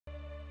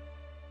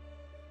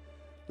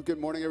Well, good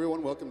morning,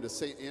 everyone. Welcome to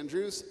St.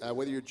 Andrews.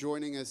 Whether you're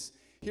joining us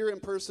here in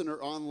person or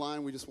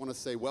online, we just want to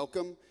say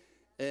welcome.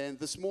 And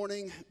this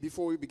morning,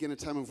 before we begin a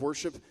time of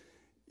worship,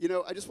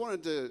 I just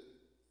wanted to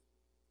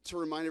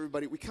remind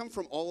everybody, we come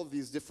from all of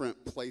these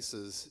different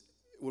places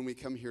when we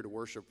come here to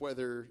worship,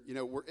 whether,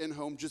 we're in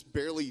home just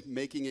barely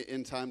making it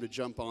in time to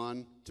jump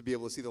on to be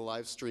able to see the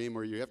live stream,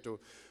 or you have to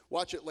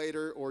watch it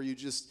later, or you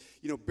just,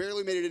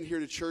 barely made it in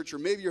here to church, or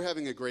maybe you're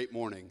having a great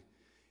morning.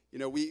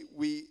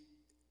 We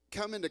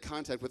come into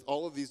contact with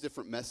all of these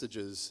different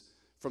messages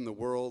from the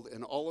world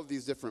and all of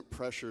these different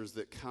pressures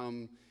that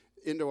come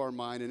into our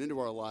mind and into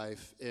our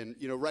life. And,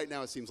 right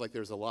now it seems like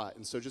there's a lot.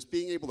 And so just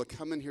being able to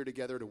come in here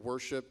together to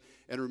worship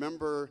and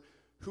remember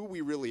who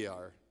we really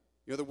are.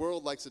 The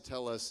world likes to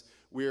tell us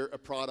we're a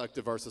product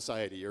of our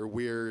society, or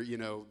we're,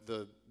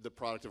 the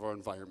product of our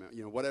environment,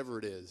 whatever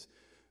it is.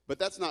 But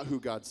that's not who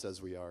God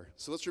says we are.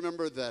 So let's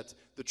remember that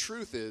the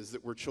truth is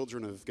that we're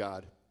children of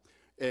God.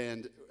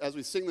 And as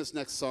we sing this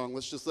next song,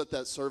 let's just let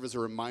that serve as a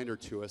reminder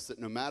to us that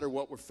no matter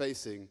what we're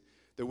facing,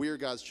 that we are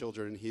God's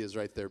children and He is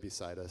right there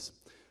beside us.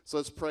 So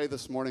let's pray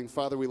this morning.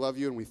 Father, we love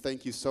you and we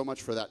thank you so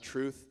much for that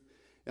truth.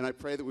 And I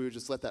pray that we would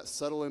just let that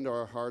settle into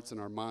our hearts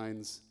and our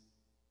minds,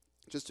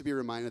 just to be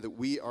reminded that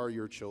we are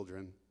your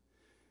children.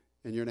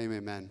 In your name,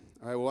 amen.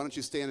 All right, well, why don't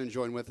you stand and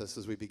join with us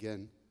as we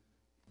begin.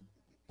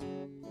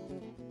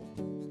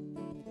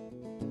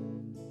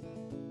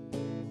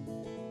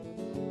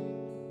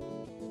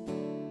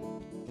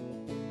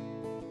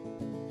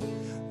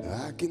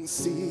 I can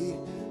see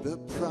the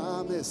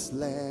promised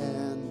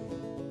land,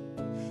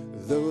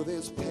 though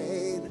there's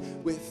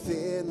pain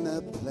within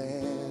the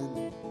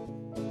plan.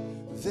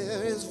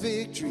 There is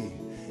victory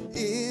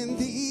in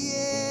the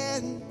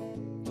end.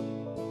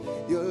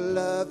 Your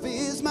love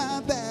is my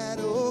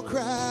battle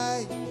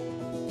cry.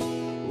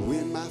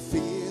 When my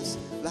fears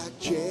like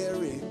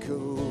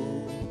Jericho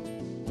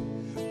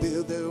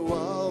build their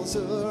walls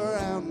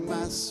around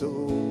my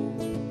soul,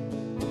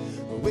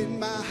 when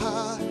my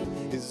heart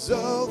is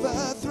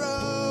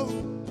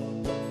overthrown,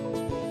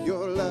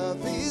 your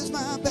love is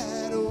my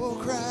battle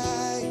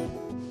cry,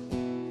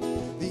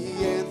 the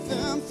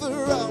anthem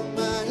for all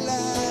my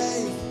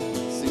life.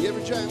 See,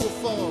 every giant will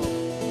fall,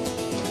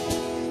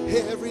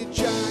 every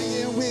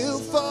giant will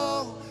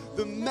fall,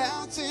 the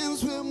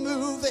mountains will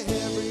move,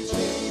 every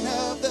chain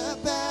of the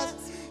past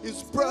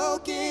is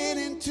broken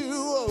into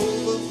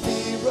over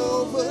fear,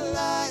 over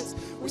lies.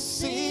 We're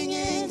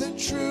singing the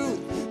truth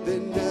that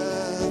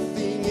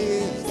nothing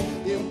is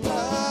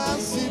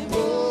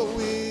impossible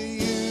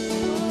with you.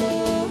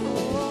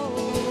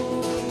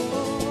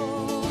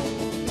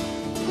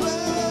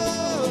 Whoa.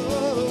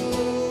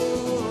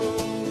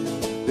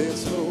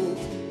 There's hope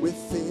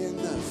within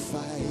the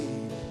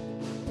fight,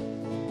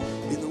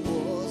 in the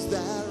wars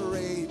that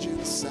rage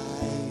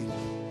inside.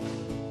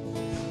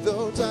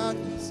 Though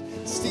darkness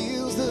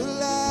steals the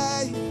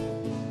light,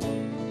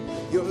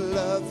 your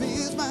love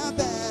is my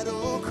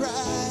battle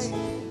cry,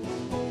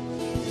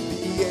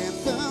 the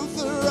anthem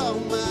for all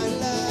my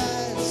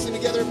life. Sing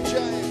together, every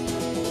giant.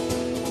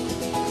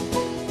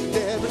 And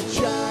every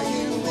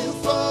giant will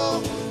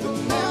fall, the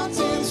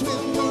mountains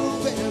will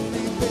move,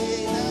 every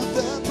pain of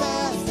the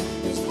past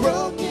is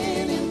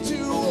broken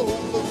into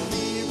over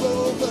fear,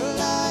 over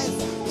lies.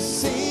 We're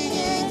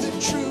singing the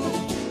truth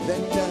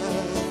that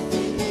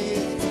nothing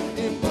is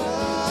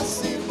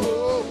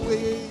impossible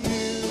with you.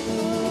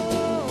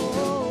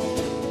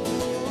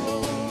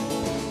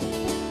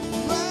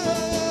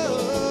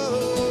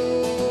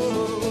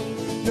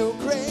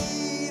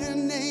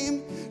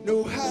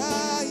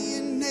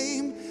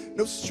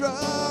 No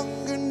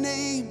stronger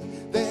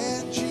name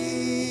than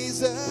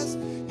Jesus.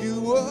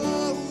 You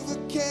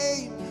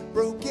overcame,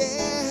 broke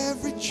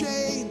every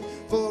chain,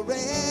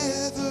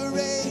 forever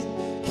reign.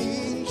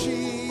 King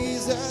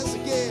Jesus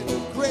again. No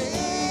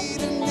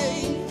greater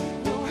name,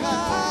 no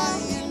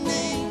higher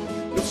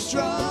name, no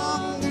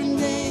stronger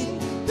name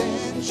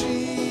than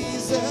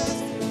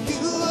Jesus.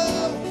 You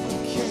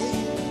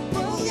overcame,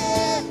 broke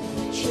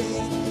every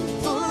chain,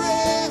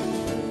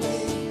 forever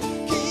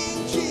reign.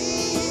 King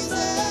Jesus.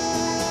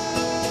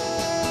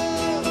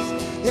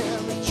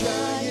 Every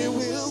giant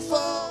will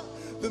fall,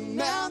 the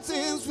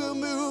mountains will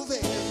move,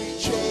 every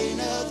chain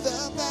of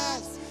the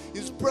past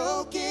is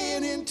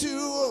broken into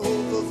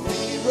over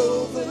fear,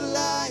 over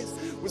lies.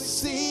 We're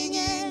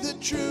singing the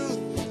truth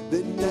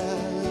that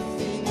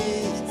nothing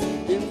is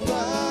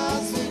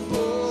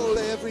impossible.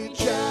 Every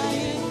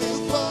giant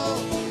will fall,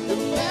 the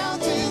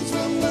mountains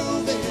will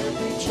move,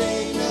 every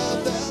chain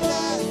of the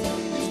past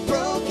is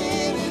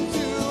broken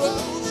into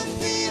over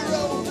fear,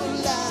 over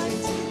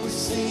lies. We're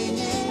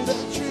singing the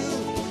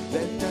truth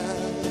that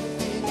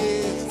nothing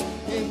is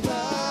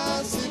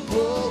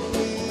impossible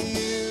with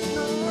you.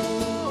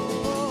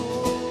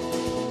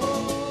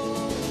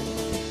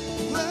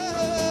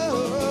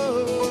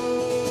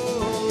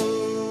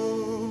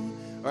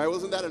 All right,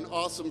 wasn't that an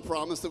awesome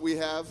promise that we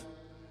have,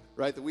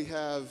 right? That we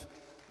have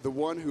the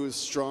one who is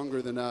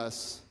stronger than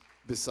us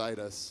beside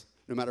us,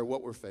 no matter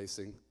what we're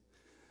facing.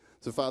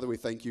 So, Father, we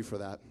thank you for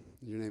that.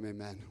 In your name,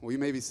 amen. Well, you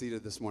may be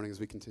seated this morning as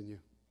we continue.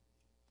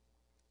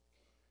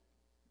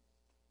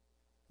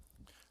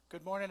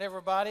 Good morning,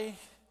 everybody.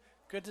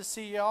 Good to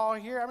see you all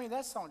here. I mean,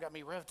 that song got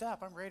me revved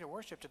up. I'm ready to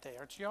worship today,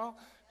 aren't you all?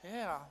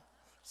 Yeah.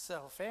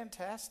 So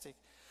fantastic.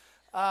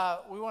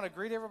 We want to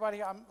greet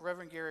everybody. I'm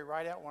Reverend Gary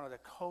Rideout, one of the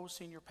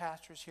co-senior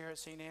pastors here at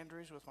St.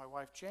 Andrews with my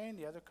wife Jane,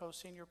 the other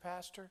co-senior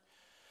pastor.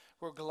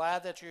 We're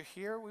glad that you're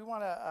here. We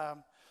want to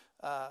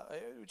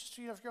just,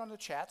 if you're on the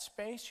chat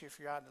space, if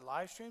you're out in the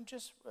live stream,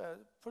 just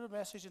put a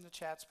message in the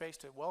chat space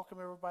to welcome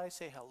everybody,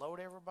 say hello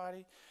to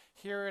everybody.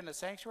 Here in the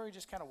sanctuary,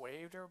 just kind of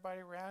wave to everybody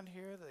around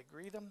here. They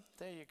greet them.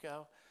 There you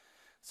go.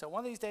 So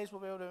one of these days,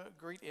 we'll be able to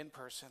greet in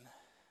person.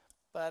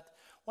 But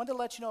wanted to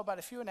let you know about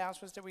a few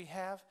announcements that we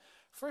have.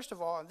 First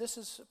of all, and this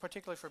is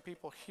particularly for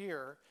people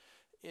here,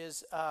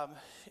 is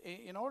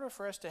in order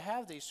for us to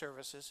have these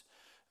services,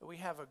 we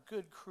have a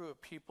good crew of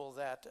people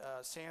that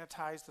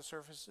sanitize the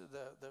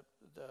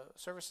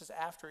services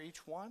after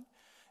each one.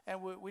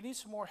 And we need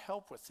some more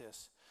help with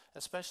this,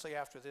 especially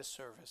after this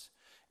service.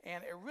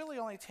 And it really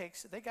only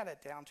takes, they got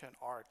it down to an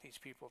art, these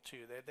people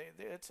too.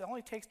 It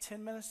only takes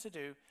 10 minutes to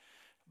do,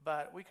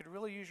 but we could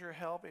really use your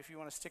help if you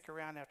want to stick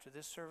around after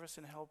this service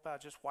and help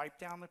out. Just wipe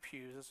down the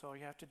pews, that's all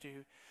you have to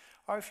do.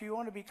 Or if you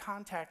want to be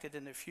contacted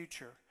in the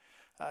future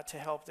to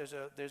help, there's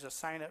a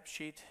sign-up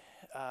sheet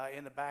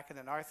in the back of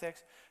the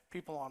narthex.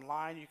 People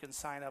online, you can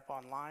sign up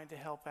online to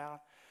help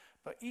out.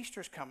 But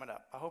Easter's coming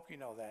up. I hope you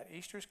know that.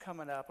 Easter's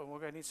coming up, and we're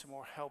going to need some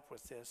more help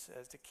with this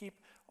as to keep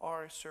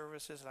our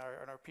services and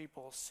our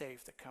people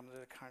safe that come to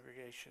the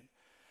congregation.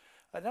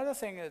 Another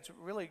thing that's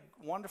really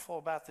wonderful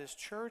about this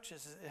church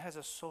is it has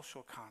a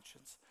social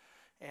conscience.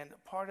 And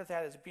part of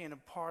that is being a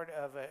part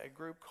of a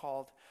group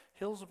called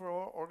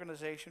Hillsborough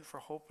Organization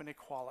for Hope and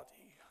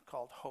Equality,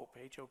 called HOPE,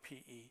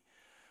 H-O-P-E.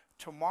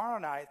 Tomorrow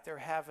night, they're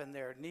having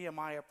their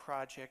Nehemiah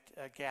Project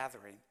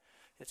gathering.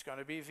 It's going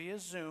to be via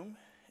Zoom.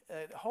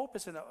 HOPE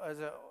is an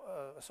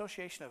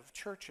association of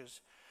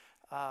churches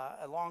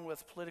along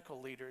with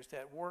political leaders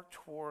that work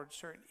toward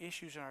certain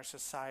issues in our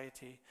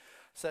society,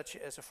 such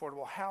as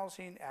affordable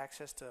housing,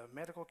 access to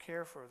medical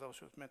care for those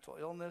with mental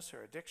illness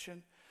or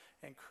addiction,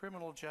 and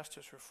criminal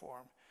justice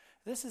reform.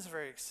 This is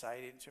very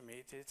exciting to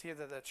me to hear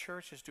that the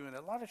church is doing it.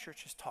 A lot of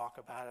churches talk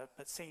about it,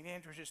 but St.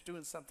 Andrews is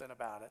doing something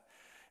about it.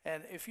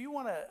 And if you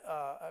want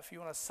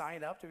to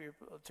sign up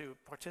to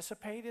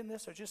participate in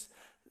this, or just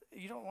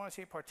you don't want to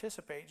say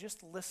participate,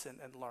 just listen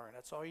and learn.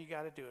 That's all you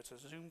got to do. It's a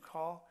Zoom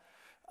call.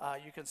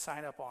 You can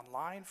sign up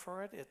online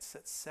for it. It's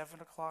at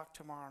 7 o'clock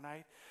tomorrow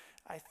night.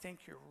 I think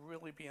you'll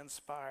really be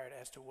inspired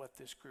as to what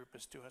this group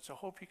is doing. So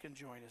hope you can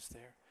join us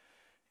there.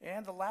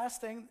 And the last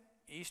thing,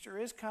 Easter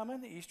is coming.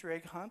 The Easter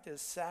egg hunt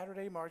is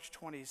Saturday, March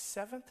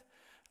 27th.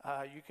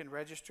 You can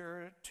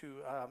register to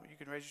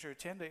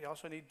attend. They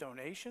also need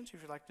donations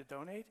if you'd like to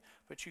donate,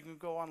 but you can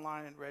go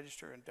online and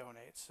register and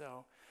donate.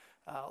 So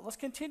let's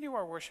continue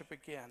our worship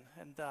again,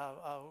 and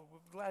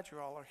we're glad you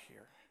all are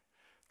here.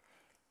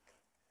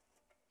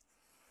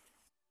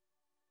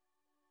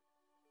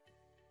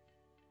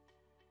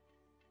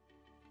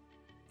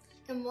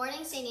 Good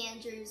morning, St.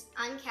 Andrews.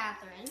 I'm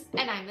Catherine.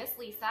 And I'm Miss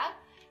Lisa,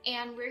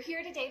 and we're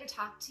here today to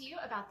talk to you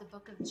about the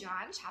book of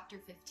John, chapter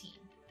 15.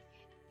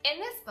 In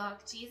this book,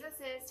 Jesus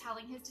is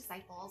telling his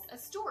disciples a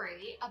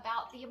story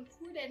about the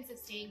importance of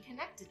staying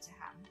connected to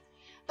him.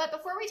 But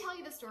before we tell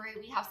you the story,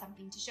 we have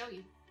something to show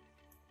you.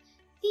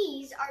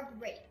 These are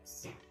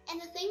grapes,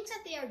 and the things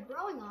that they are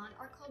growing on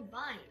are called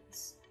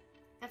vines.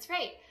 That's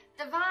right.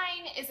 The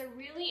vine is a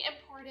really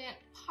important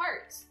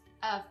part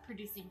of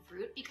producing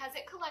fruit because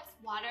it collects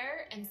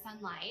water and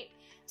sunlight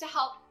to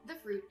help the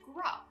fruit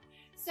grow.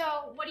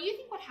 So what do you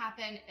think would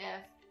happen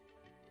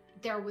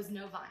if there was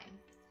no vine?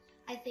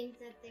 I think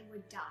that they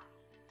would die.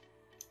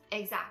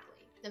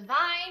 Exactly. The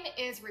vine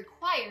is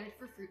required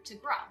for fruit to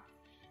grow.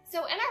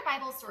 So in our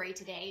Bible story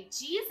today,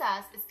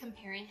 Jesus is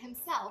comparing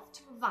himself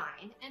to a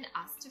vine and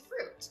us to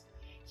fruit.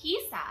 He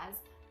says,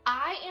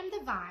 I am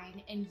the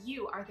vine and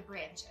you are the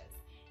branches.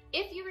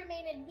 If you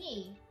remain in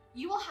me,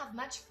 you will have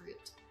much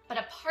fruit, but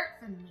apart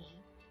from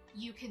me,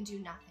 you can do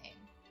nothing.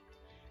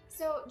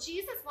 So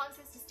Jesus wants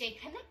us to stay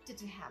connected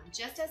to him,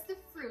 just as the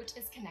fruit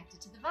is connected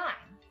to the vine.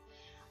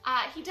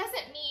 He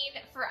doesn't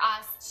mean for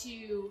us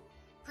to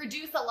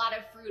produce a lot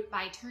of fruit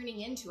by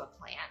turning into a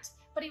plant,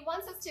 but he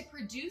wants us to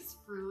produce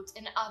fruit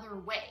in other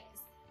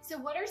ways. So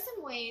what are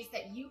some ways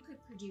that you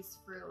could produce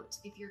fruit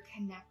if you're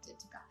connected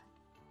to God?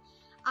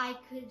 I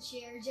could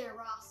share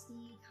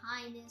generosity,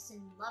 kindness,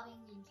 and loving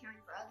and caring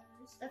for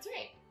others. That's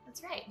right.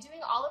 That's right.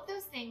 Doing all of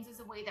those things is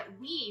a way that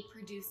we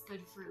produce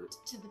good fruit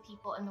to the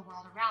people in the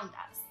world around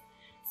us.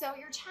 So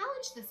your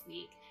challenge this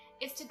week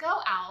is to go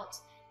out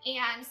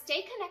and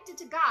stay connected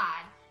to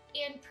God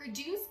and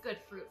produce good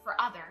fruit for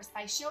others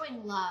by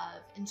showing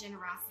love and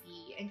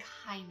generosity and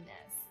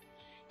kindness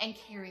and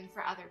caring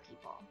for other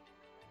people.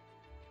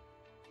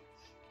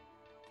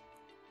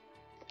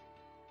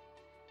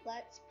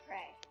 Let's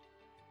pray.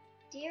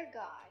 Dear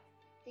God,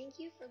 thank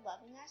you for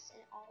loving us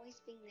and always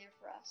being there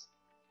for us.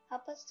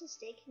 Help us to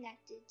stay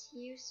connected to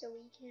you so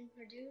we can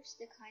produce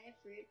the kind of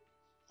fruit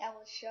that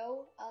will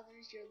show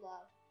others your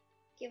love.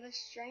 Give us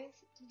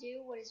strength to do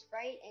what is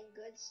right and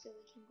good so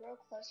we can grow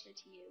closer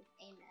to you.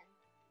 Amen.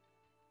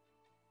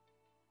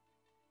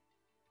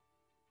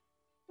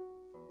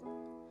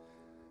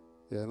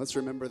 Yeah, and let's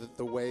remember that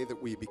the way that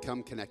we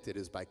become connected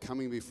is by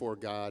coming before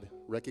God,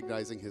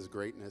 recognizing his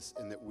greatness,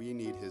 and that we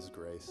need his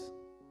grace.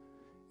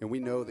 And we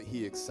know that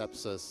he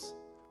accepts us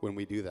when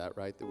we do that,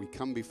 right? That we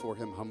come before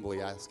him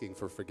humbly asking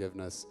for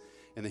forgiveness,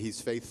 and that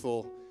he's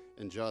faithful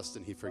and just,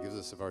 and he forgives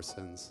us of our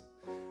sins.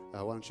 Why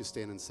don't you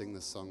stand and sing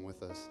this song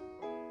with us?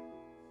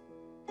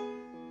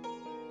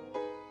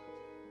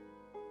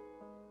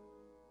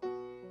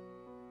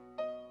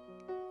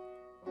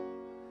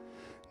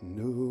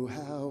 Know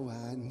how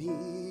I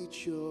need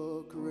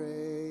your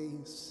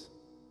grace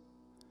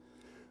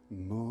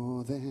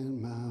more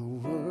than my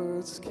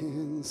words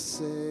can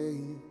say.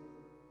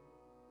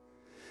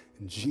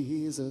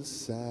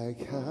 Jesus, I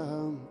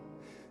come.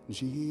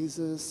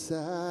 Jesus,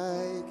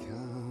 I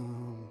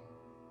come.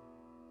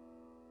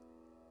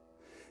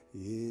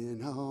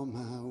 In all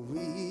my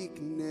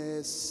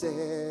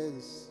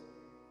weaknesses,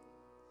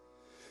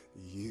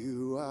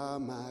 you are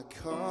my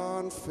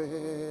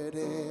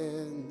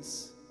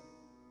confidence.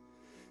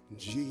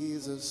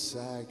 Jesus,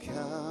 I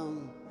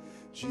come.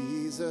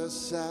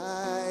 Jesus,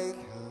 I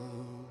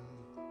come.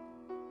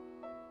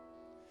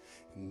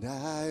 And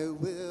I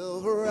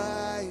will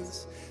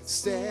rise,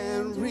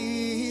 stand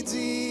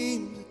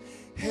redeemed,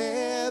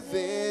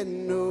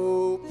 heaven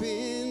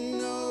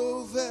open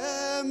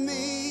over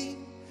me.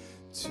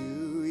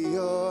 To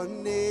your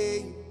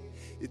name,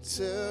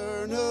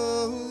 eternally,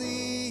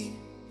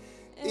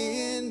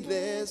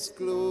 endless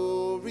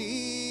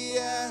glory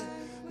I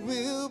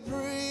will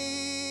bring.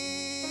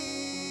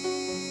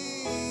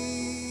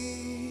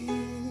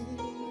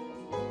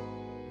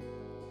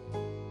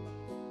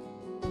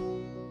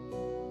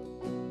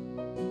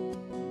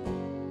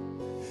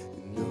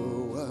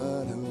 Know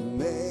what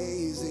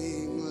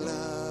amazing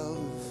love.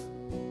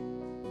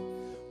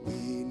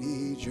 We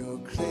need your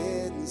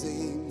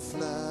cleansing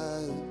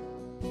flood.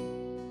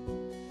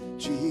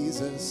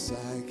 Jesus,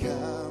 I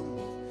come.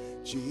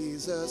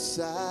 Jesus,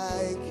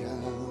 I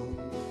come.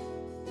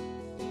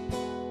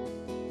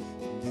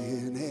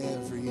 In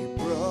every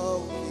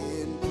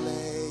broken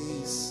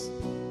place,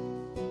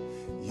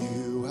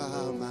 you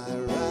are my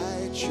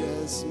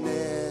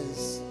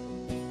righteousness.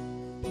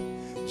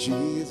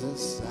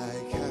 Jesus,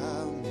 I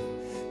come.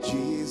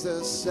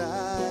 Jesus,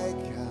 I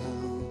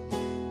come.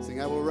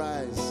 Sing, I will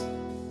rise.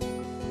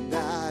 And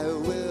I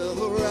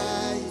will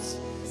rise,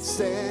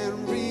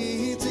 stand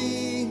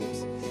redeemed,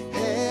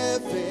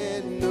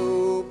 heaven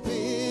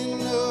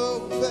open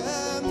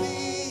over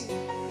me.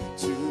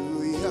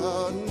 To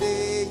your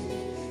name,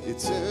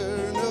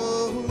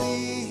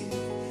 eternally,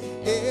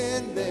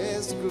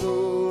 endless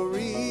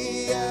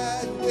glory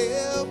I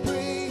will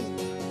bring.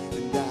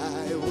 And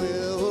I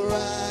will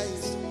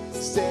rise,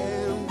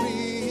 stand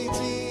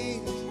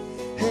redeemed,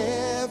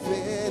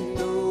 heaven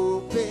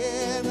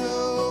open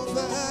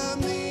over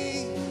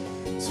me.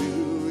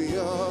 To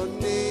your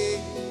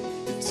name,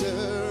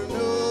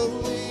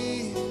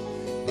 eternally,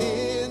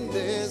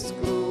 endless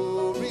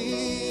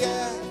glory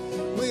I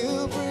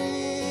will bring.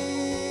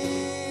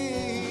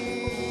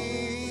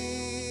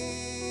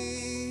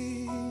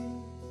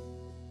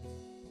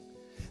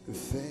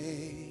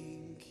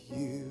 Thank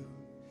you,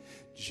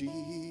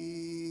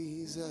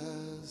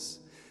 Jesus.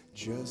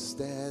 Just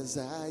as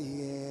I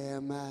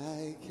am,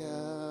 I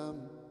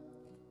come.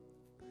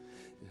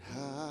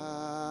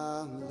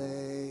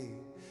 Hallelujah.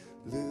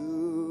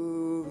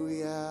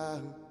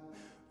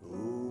 Oh,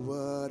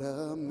 what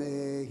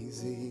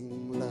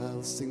amazing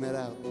love. Sing that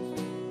out.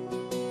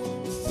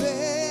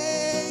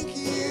 Thank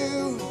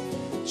you,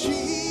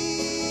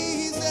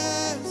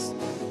 Jesus.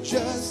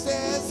 Just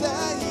as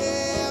I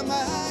am,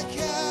 I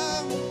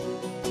come.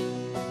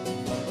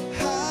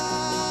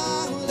 Hallelujah.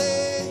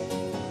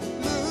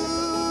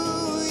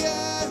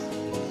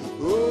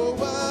 Oh,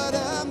 what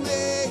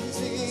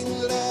amazing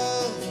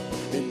love.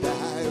 And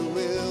I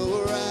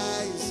will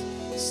rise,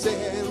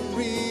 stand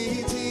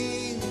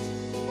redeemed,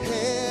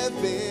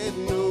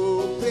 heaven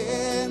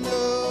open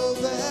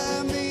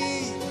over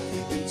me.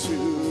 Into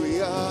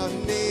your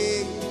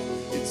name,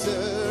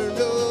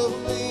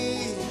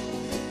 eternally,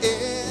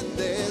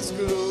 endless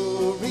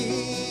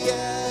glory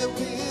I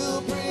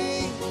will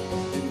bring.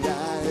 And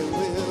I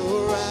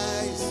will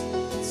rise,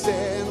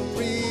 stand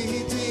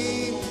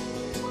redeemed,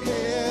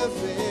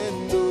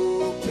 heaven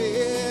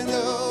open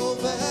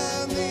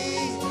over me.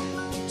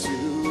 To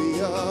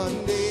your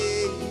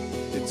name,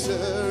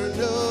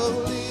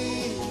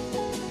 eternally,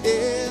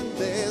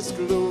 endless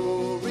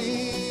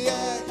glory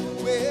I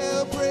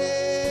will bring.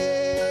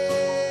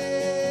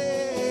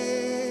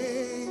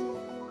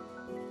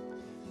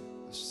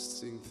 Let's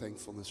sing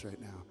thankfulness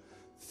right now.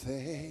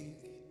 Thank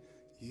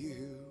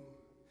you,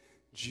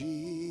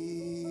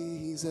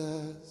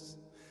 Jesus.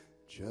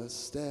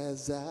 Just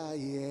as I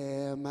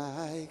am,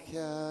 I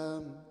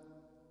come.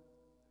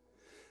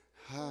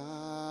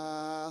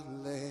 Hallelujah.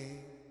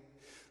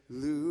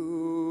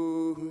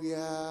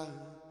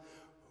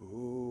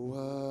 Oh,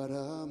 what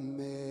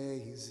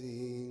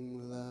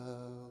amazing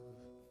love.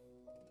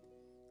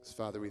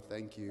 Father, we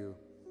thank you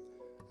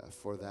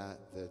for that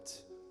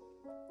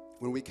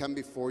when we come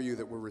before you,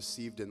 that we're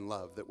received in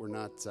love, that we're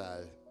not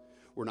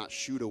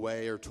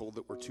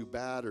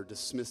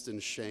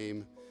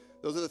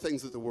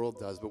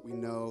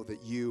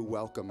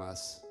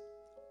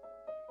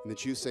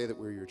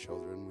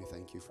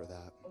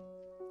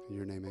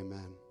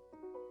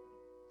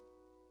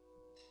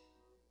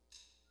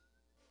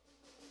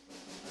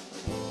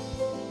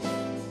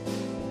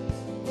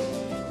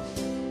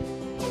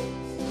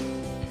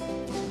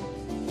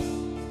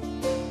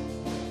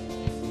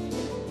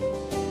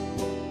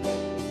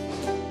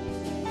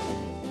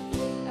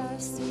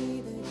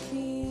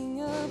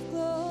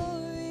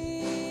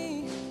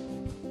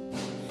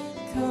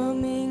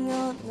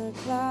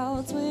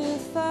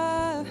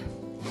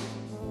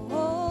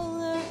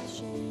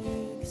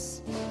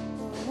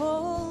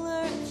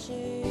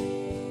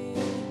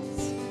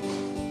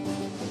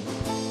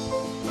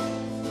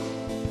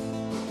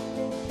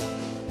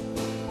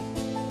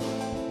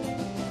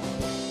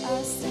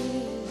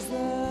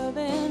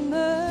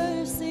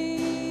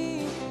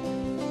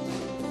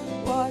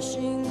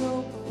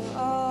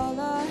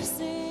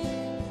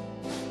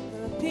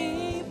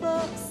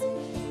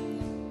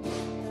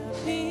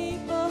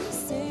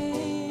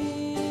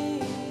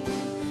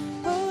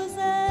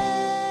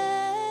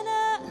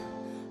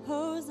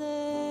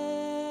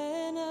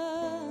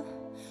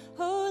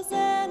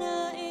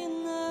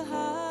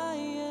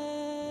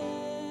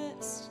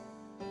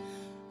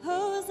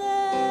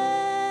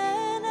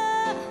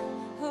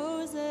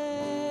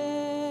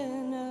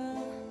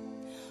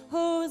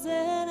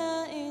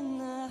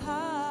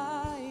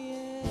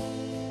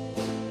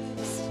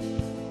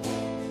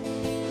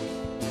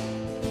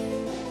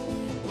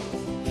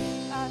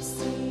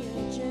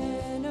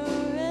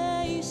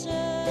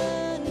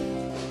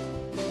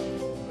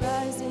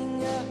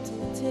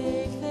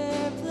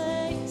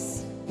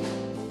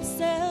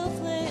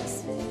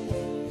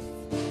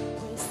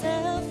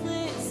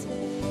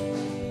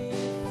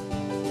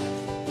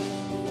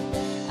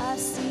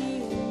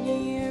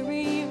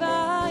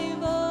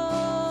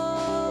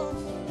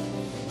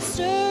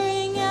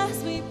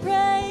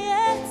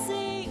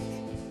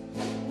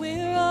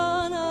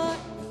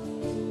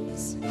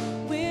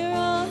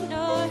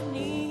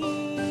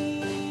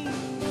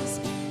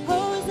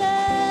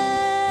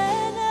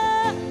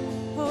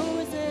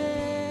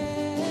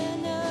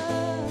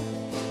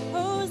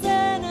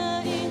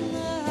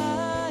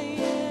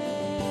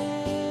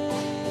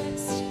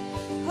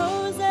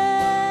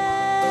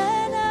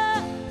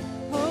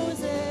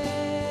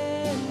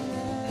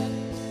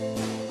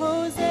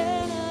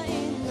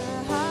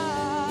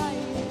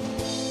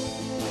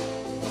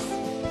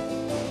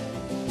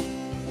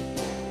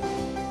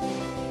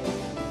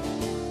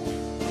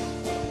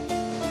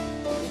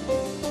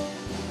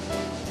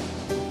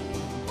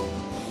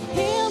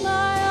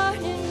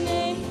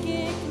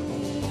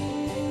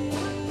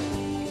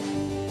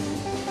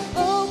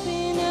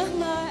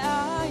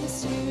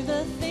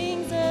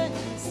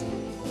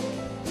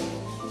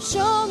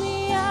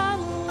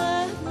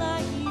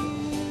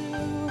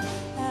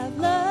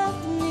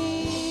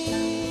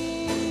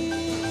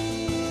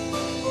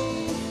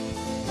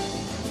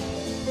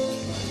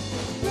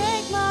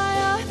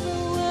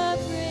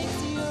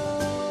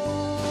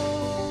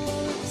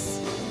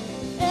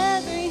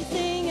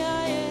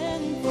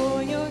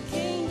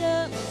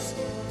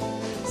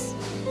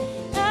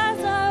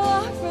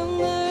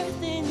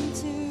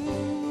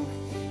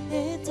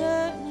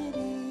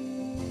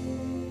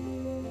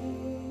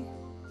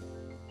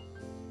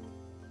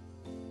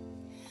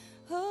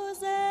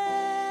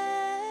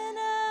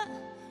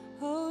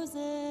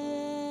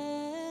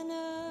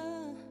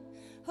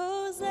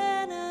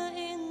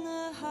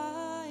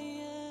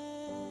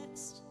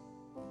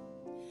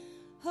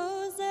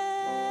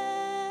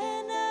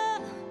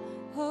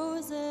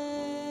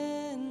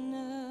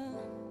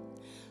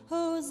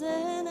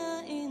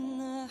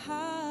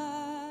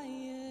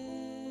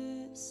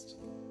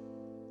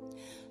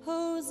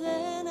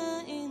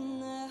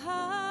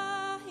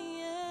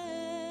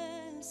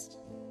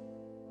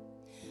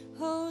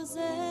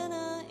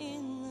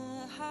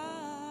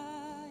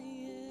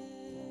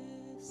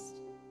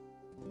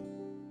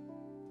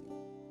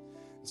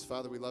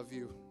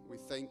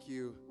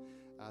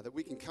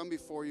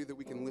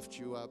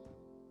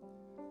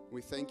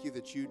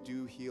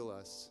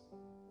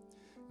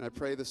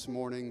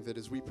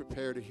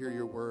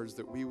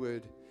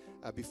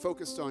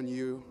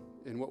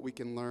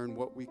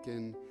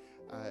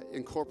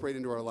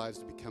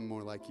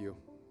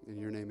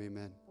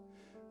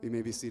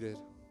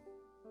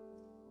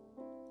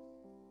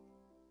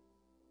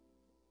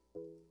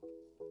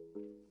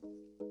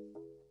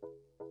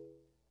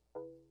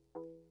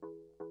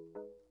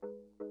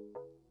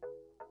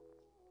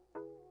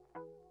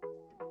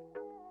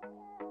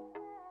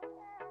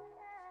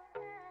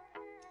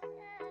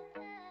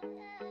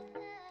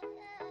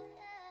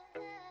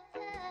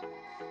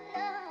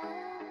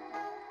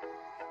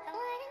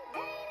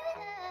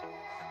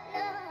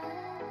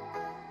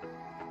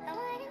I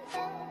wouldn't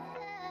go,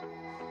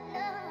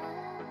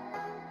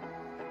 no.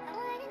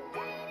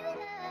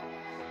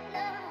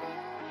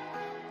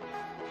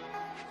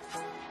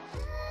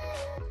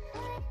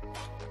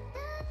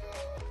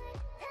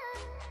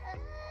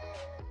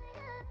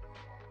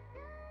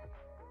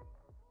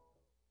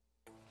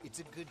 It's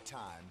a good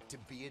time to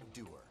be a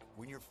doer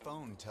when your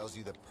phone tells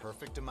you the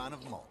perfect amount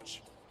of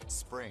mulch.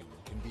 Spring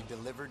can be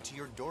delivered to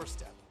your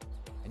doorstep,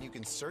 and you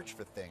can search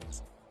for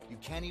things you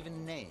can't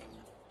even name,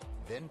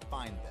 then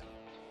find them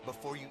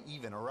before you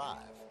even arrive.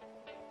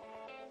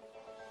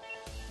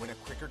 When a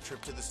quicker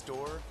trip to the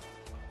store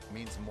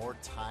means more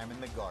time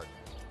in the garden,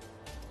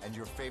 and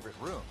your favorite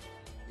room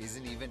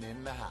isn't even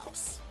in the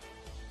house.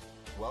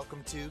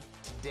 Welcome to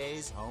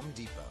today's Home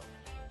Depot.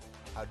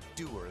 How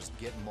doers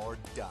get more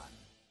done.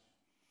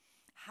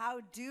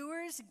 How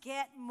doers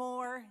get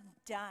more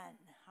done.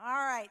 All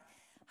right.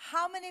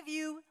 How many of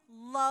you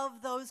love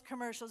those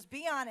commercials?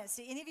 Be honest.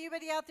 Do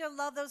anybody out there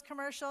love those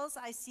commercials?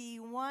 I see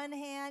one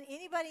hand.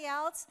 Anybody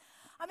else?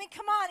 I mean,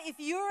 come on. If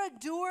you're a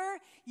doer,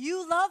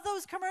 you love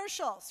those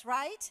commercials,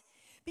 right?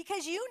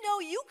 Because you know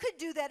you could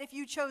do that if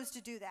you chose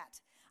to do that.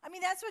 I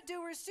mean, that's what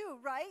doers do,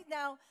 right?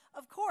 Now,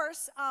 of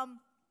course,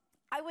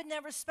 I would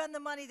never spend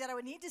the money that I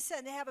would need to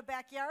spend to have a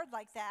backyard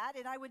like that,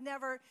 and I would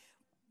never,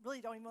 really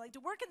don't even like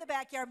to work in the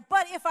backyard.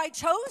 But if I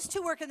chose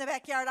to work in the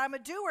backyard, I'm a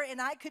doer, and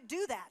I could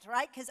do that,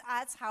 right? Because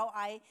that's how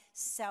I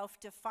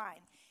self-define.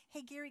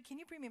 Hey, Gary, can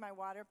you bring me my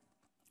water?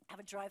 I have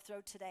a dry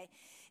throat today.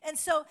 And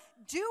so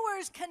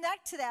doers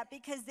connect to that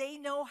because they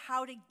know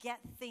how to get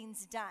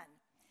things done.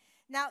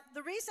 Now,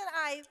 the reason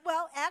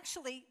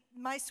actually,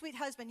 my sweet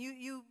husband,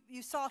 you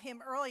saw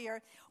him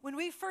earlier. When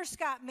we first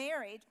got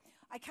married,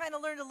 I kind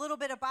of learned a little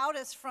bit about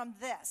us from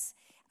this.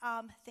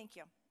 Thank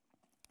you.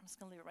 I'm just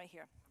going to leave it right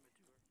here.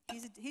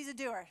 He's a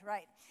doer,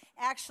 right.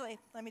 Actually,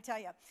 let me tell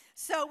you.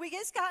 So we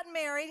just gotten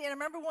married, and I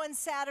remember one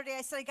Saturday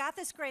I said, I got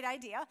this great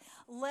idea.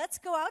 Let's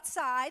go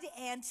outside,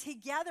 and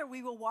together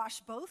we will wash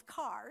both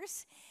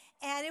cars.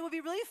 And it will be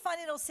really fun.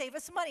 It'll save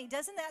us money.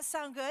 Doesn't that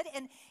sound good?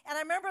 And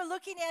I remember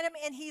looking at him,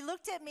 and he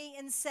looked at me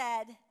and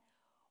said,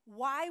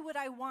 why would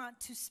I want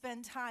to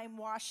spend time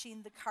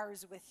washing the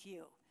cars with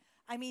you?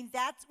 I mean,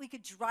 we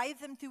could drive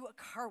them through a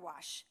car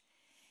wash.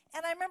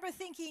 And I remember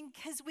thinking,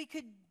 because we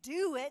could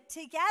do it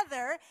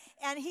together.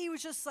 And he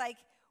was just like,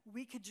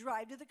 we could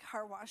drive to the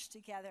car wash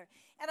together.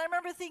 And I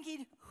remember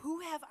thinking,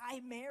 who have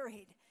I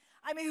married?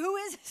 I mean, who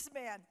is this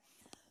man?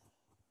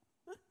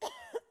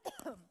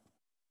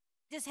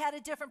 Just had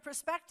a different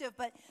perspective.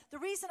 But the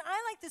reason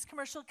I like this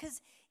commercial,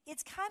 because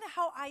it's kind of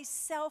how I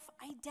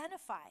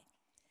self-identify.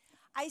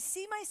 I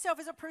see myself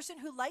as a person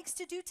who likes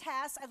to do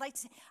tasks.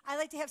 I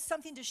like to have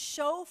something to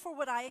show for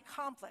what I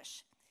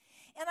accomplish.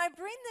 And I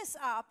bring this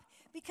up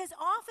because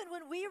often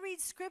when we read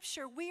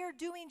Scripture, we are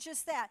doing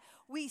just that.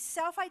 We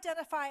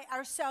self-identify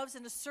ourselves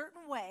in a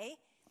certain way,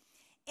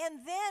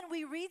 and then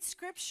we read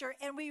Scripture,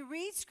 and we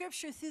read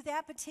Scripture through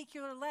that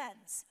particular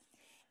lens.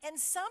 And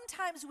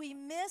sometimes we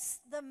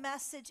miss the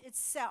message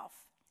itself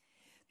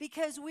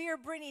because we are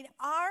bringing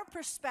our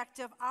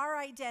perspective, our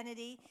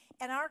identity,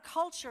 and our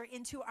culture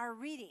into our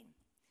reading,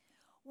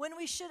 when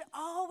we should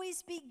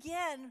always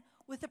begin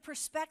with the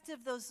perspective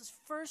of those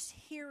first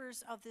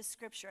hearers of this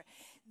Scripture.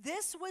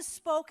 This was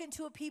spoken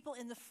to a people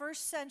in the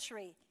first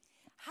century.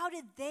 How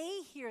did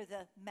they hear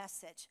the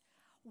message?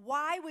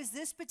 Why was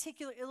this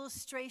particular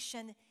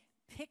illustration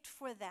picked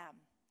for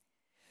them?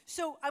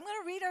 So I'm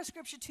going to read our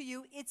Scripture to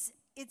you.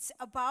 It's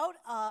about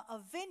a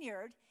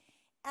vineyard,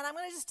 and I'm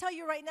going to just tell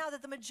you right now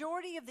that the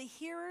majority of the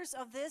hearers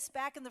of this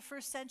back in the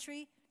first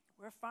century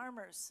were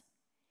farmers,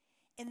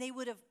 and they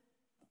would have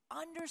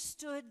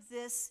understood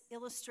this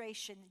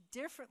illustration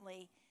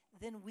differently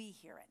than we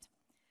hear it.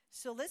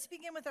 So let's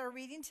begin with our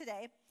reading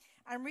today.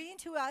 I'm reading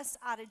to us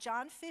out of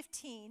John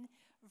 15,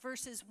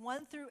 verses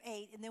 1 through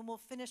 8, and then we'll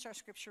finish our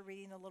Scripture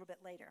reading a little bit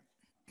later.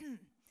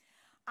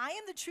 I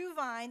am the true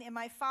vine, and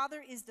my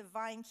Father is the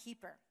vine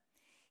keeper.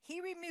 He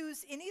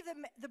removes any of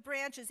the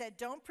branches that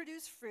don't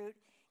produce fruit,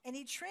 and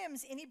he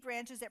trims any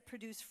branches that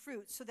produce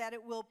fruit so that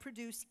it will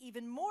produce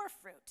even more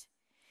fruit.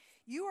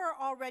 You are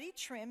already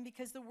trimmed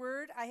because the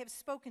word I have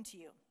spoken to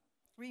you.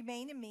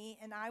 Remain in me,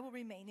 and I will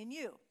remain in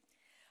you.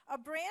 A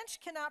branch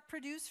cannot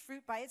produce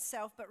fruit by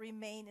itself, but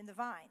remain in the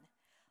vine.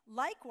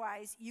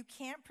 Likewise, you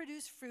can't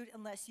produce fruit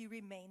unless you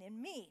remain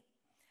in me.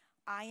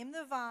 I am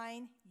the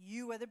vine,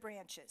 you are the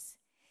branches.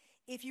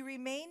 If you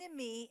remain in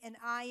me and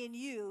I in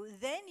you,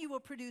 then you will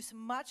produce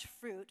much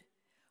fruit.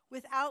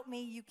 Without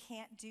me, you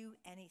can't do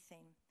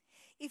anything.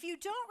 If you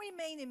don't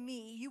remain in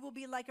me, you will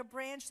be like a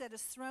branch that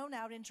is thrown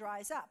out and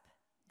dries up.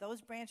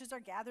 Those branches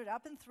are gathered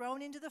up and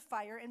thrown into the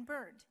fire and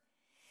burned.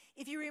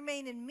 If you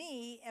remain in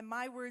me and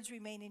my words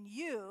remain in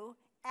you,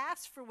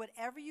 ask for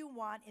whatever you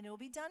want and it will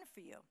be done for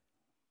you.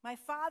 My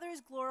Father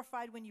is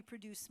glorified when you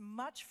produce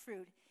much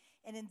fruit,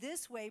 and in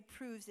this way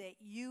proves that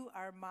you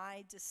are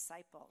my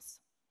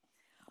disciples.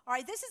 All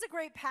right, this is a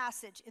great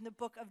passage in the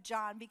book of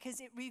John because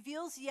it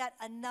reveals yet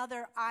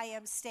another I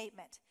am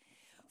statement.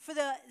 For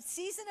the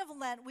season of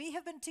Lent, we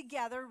have been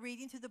together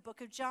reading through the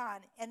book of John.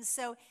 And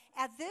so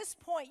at this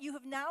point, you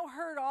have now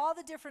heard all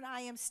the different I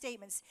am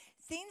statements,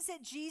 things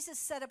that Jesus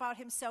said about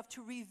himself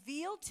to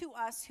reveal to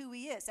us who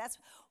he is. That's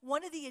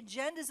one of the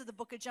agendas of the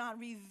book of John,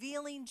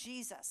 revealing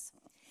Jesus.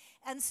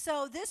 And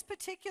so this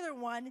particular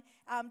one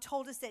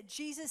told us that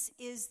Jesus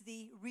is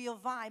the real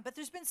vine. But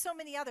there's been so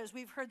many others.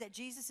 We've heard that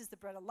Jesus is the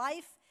bread of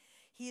life,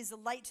 He is the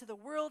light to the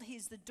world. He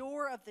is the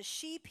door of the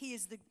sheep. He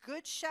is the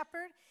good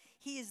shepherd.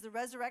 He is the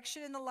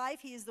resurrection and the life.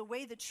 He is the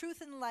way, the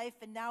truth, and the life.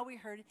 And now we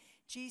heard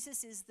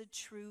Jesus is the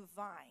true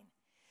vine.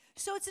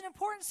 So it's an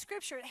important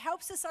scripture. It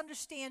helps us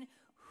understand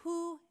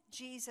who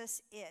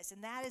Jesus is.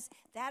 And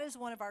that is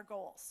one of our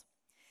goals.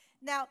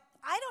 Now,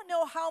 I don't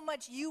know how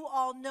much you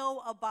all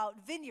know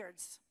about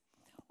vineyards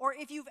or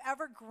if you've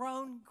ever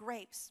grown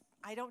grapes.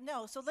 I don't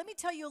know. So let me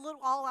tell you a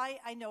little, all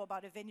I know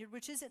about a vineyard,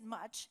 which isn't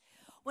much.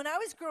 When I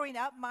was growing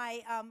up,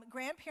 my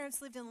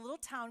grandparents lived in a little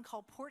town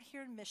called Port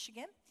Huron,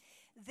 Michigan.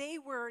 They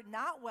were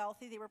not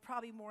wealthy. They were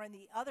probably more on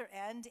the other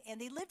end, and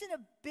they lived in a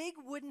big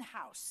wooden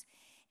house.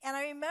 And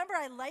I remember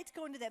I liked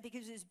going to that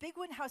because this big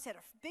wooden house had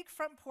a big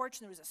front porch,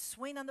 and there was a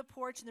swing on the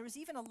porch, and there was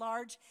even a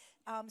large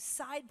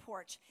side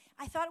porch.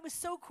 I thought it was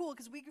so cool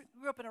because we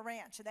grew up in a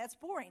ranch, and that's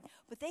boring.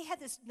 But they had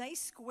this nice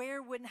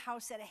square wooden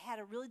house that had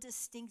a really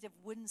distinctive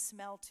wooden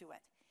smell to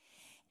it.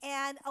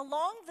 And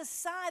along the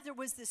side, there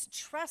was this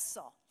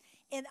trestle.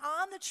 And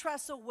on the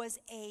trestle was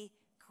a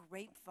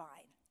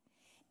grapevine.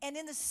 And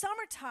in the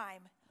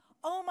summertime,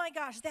 oh my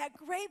gosh, that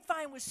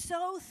grapevine was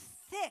so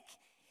thick.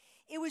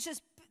 It was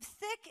just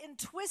thick and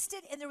twisted,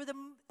 and there were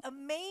the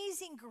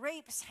amazing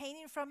grapes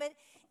hanging from it.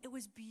 It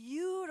was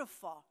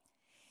beautiful.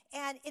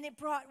 And it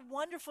brought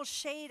wonderful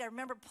shade. I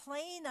remember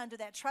playing under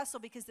that trestle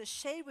because the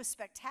shade was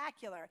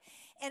spectacular.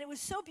 And it was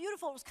so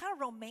beautiful. It was kind of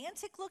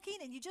romantic looking,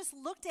 and you just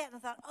looked at it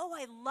and thought, oh,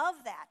 I love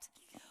that.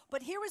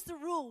 But here was the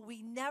rule.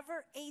 We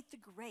never ate the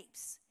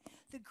grapes.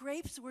 The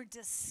grapes were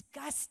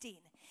disgusting.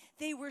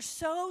 They were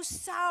so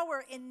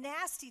sour and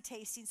nasty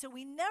tasting, so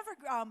we never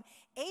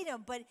ate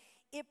them. But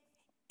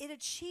it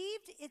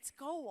achieved its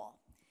goal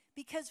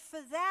because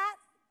for that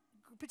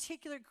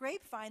particular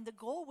grapevine, the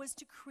goal was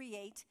to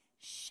create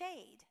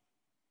shade.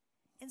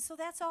 And so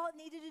that's all it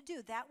needed to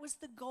do. That was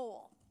the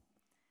goal.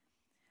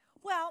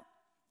 Well,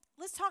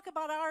 let's talk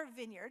about our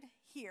vineyard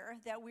here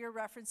that we're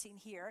referencing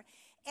here.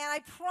 And I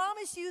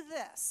promise you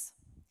this,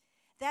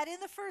 that in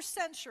the first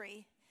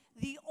century,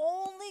 the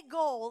only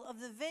goal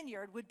of the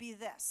vineyard would be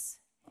this: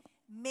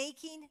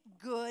 making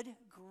good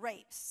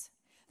grapes.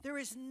 There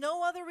is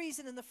no other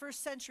reason in the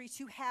first century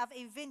to have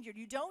a vineyard.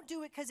 You don't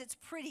do it because it's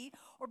pretty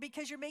or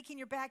because you're making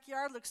your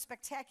backyard look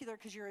spectacular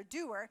because you're a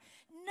doer.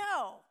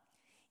 No,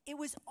 it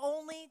was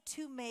only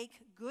to make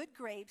good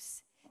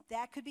grapes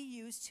that could be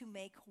used to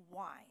make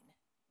wine.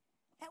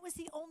 That was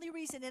the only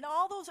reason. And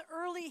all those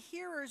early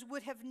hearers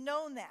would have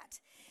known that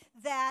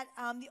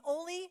the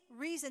only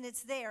reason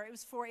it's there, it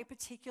was for a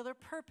particular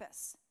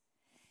purpose.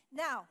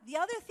 Now, the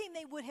other thing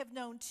they would have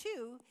known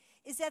too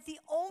is that the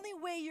only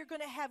way you're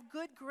going to have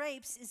good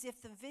grapes is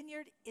if the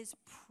vineyard is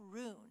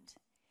pruned.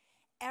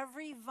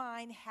 Every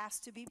vine has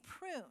to be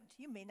pruned.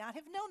 You may not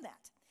have known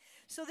that.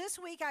 So this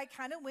week I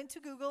kind of went to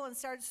Google and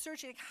started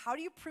searching, like, how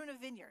do you prune a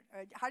vineyard?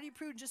 Or how do you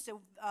prune just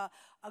a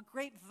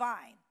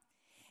grapevine?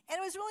 And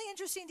it was really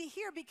interesting to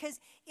hear because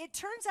it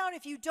turns out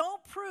if you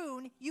don't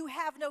prune, you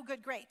have no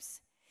good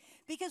grapes.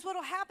 Because what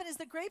will happen is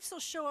the grapes will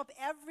show up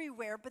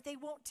everywhere, but they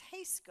won't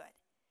taste good.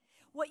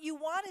 What you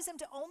want is them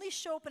to only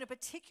show up in a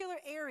particular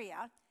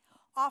area,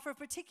 offer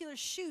particular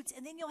shoots,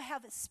 and then you'll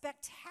have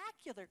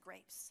spectacular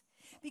grapes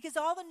because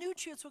all the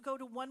nutrients will go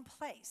to one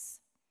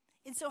place.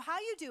 And so how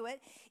you do it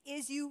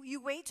is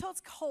you wait till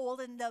it's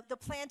cold and the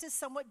plant is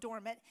somewhat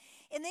dormant,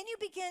 and then you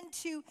begin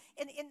to,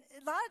 and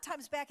a lot of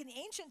times back in the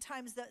ancient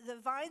times, the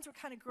vines were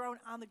kind of grown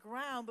on the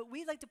ground, but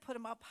we like to put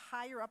them up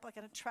higher up like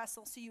on a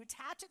trestle. So you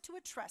attach it to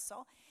a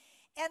trestle,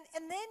 and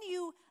then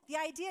the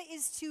idea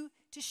is to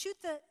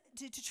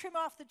trim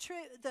off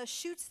the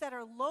shoots that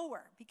are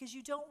lower because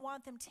you don't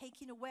want them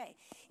taking away.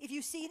 If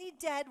you see any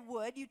dead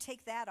wood, you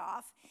take that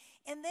off.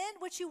 And then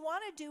what you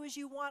want to do is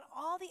you want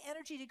all the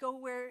energy to go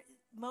where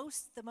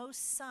the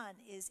most sun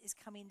is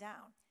coming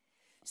down.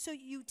 So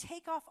you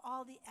take off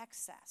all the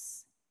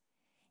excess.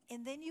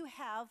 And then you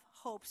have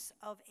hopes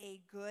of a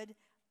good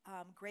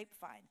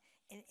grapevine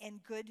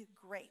and good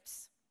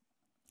grapes.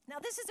 Now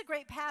this is a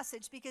great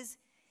passage because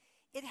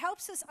it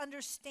helps us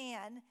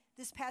understand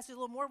this passage a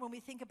little more when we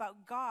think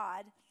about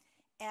God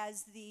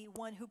as the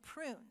one who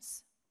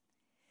prunes.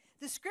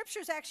 The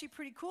scripture is actually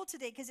pretty cool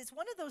today because it's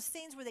one of those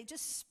things where they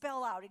just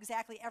spell out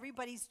exactly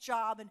everybody's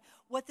job and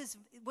what this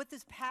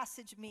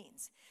passage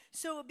means.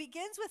 So it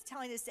begins with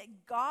telling us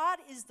that God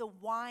is the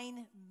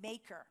wine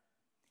maker.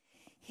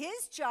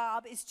 His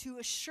job is to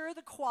assure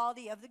the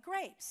quality of the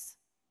grapes.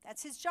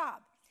 That's his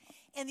job.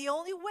 And the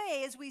only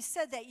way, as we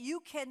said, that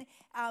you can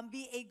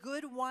be a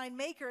good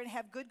winemaker and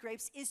have good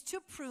grapes is to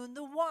prune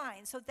the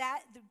wine,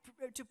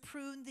 to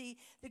prune the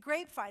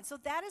grapevine. So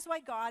that is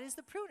why God is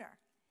the pruner.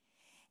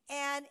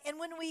 And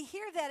when we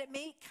hear that, it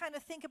may kind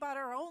of think about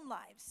our own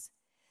lives,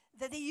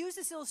 that they use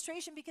this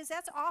illustration because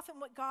that's often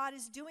what God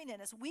is doing in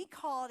us. We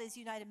call it, as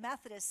United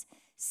Methodists,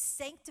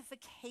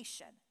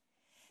 sanctification.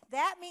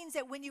 That means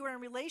that when you are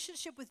in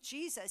relationship with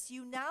Jesus,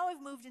 you now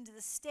have moved into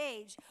the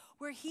stage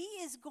where he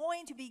is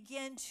going to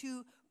begin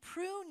to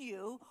prune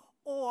you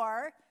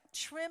or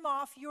trim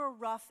off your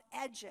rough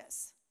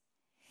edges.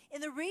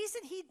 And the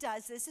reason he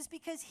does this is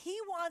because he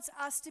wants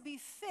us to be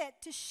fit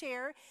to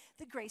share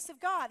the grace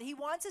of God. He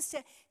wants us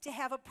to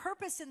have a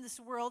purpose in this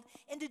world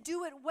and to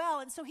do it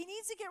well. And so he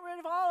needs to get rid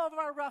of all of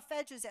our rough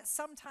edges that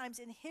sometimes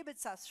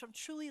inhibits us from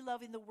truly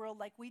loving the world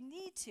like we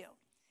need to.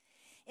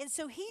 And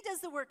so he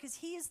does the work because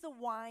he is the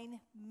wine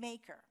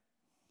maker.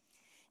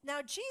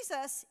 Now,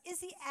 Jesus is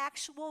the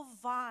actual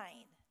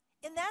vine.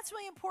 And that's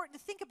really important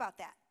to think about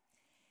that.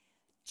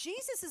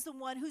 Jesus is the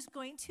one who's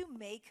going to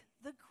make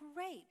the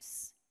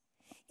grapes.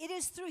 He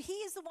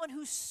is the one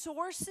who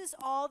sources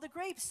all the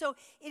grapes. So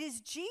it is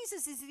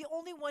Jesus is the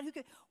only one who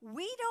can.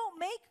 We don't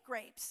make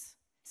grapes.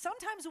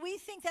 Sometimes we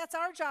think that's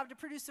our job to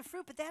produce the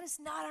fruit, but that is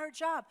not our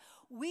job.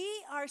 We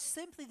are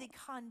simply the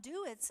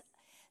conduits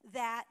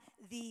that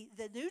the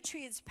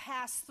nutrients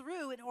pass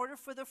through in order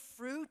for the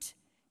fruit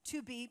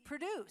to be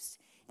produced.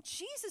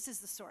 Jesus is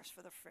the source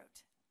for the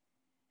fruit.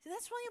 So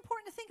that's really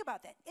important to think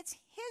about that. It's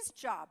his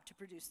job to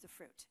produce the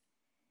fruit.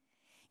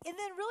 And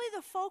then really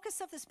the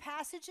focus of this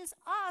passage is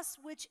us,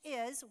 which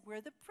is we're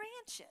the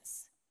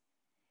branches.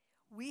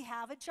 We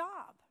have a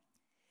job.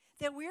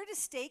 That we're to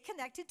stay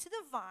connected to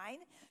the vine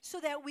so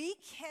that we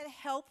can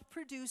help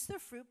produce the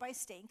fruit by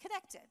staying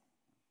connected.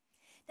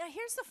 Now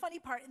here's the funny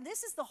part, and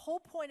this is the whole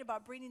point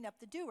about bringing up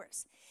the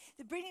doers.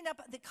 The bringing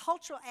up the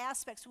cultural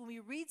aspects when we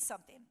read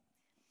something.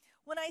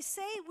 When I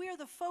say we're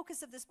the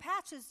focus of this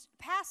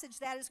passage,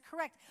 that is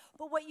correct.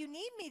 But what you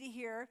need me to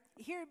hear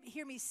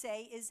me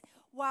say is,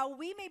 while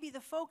we may be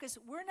the focus,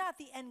 we're not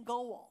the end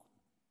goal.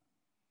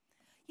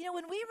 You know,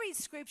 when we read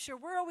Scripture,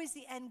 we're always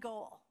the end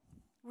goal.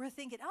 We're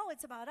thinking, oh,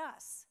 it's about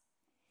us.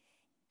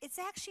 It's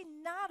actually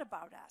not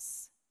about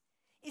us.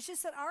 It's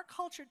just that our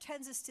culture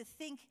tends us to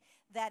think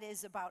that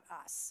is about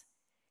us.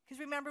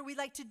 Because remember, we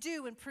like to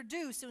do and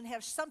produce and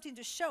have something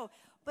to show.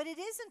 But it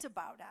isn't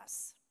about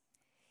us.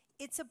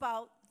 It's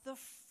about the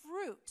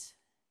fruit.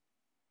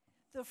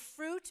 The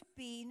fruit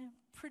being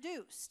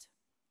produced.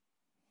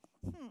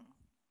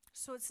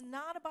 So it's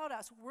not about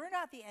us. We're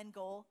not the end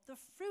goal. The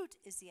fruit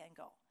is the end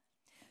goal.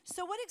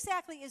 So what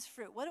exactly is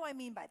fruit? What do I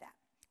mean by that?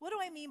 What do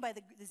I mean by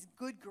these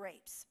good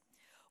grapes?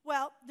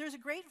 Well, there's a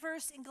great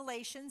verse in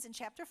Galatians in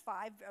chapter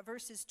 5,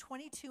 verses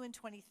 22 and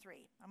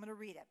 23. I'm going to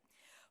read it.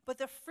 But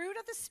the fruit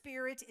of the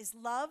Spirit is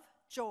love,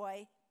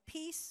 joy,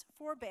 peace,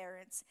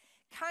 forbearance,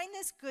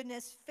 kindness,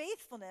 goodness,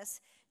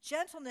 faithfulness,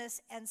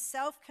 gentleness, and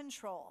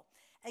self-control.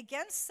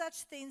 Against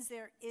such things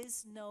there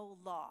is no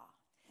law.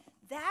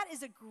 That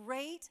is a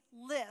great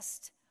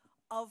list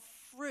of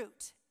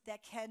fruit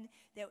that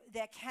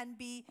can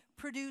be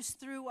produced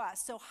through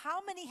us. So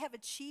how many have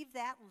achieved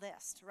that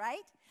list,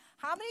 right?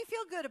 How many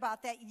feel good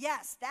about that?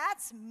 Yes,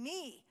 that's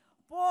me.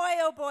 Boy,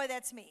 oh boy,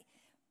 that's me.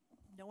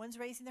 No one's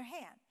raising their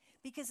hand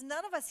because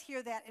none of us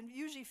hear that and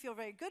usually feel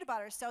very good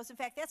about ourselves. In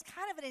fact, that's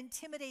kind of an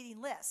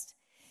intimidating list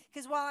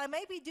because while I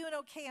may be doing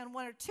okay on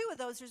one or two of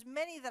those, there's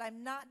many that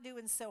I'm not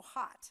doing so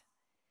hot.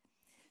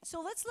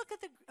 So let's look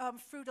at the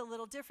fruit a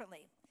little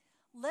differently.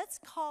 Let's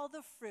call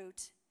the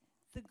fruit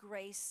the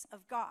grace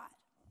of God.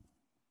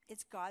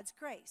 It's God's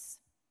grace.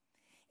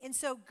 And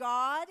so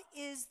God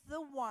is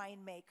the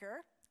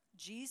winemaker.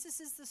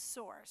 Jesus is the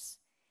source.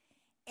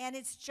 And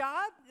it's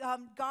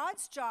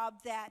God's job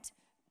that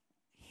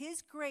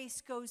his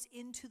grace goes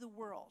into the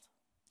world,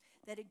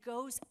 that it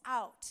goes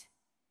out,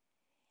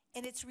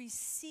 and it's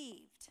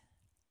received.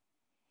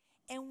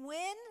 And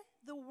when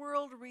the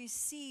world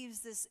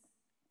receives this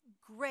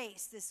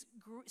grace, this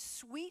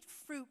sweet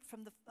fruit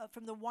from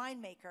the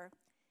winemaker,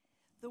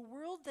 the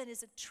world then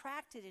is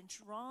attracted and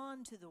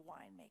drawn to the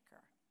winemaker.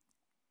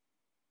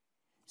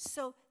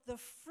 So the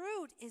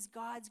fruit is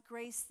God's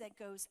grace that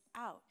goes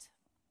out.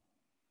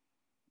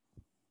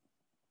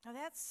 Now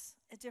that's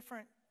a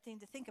different thing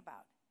to think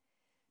about.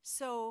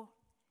 So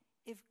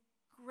if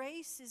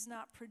grace is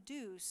not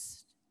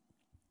produced,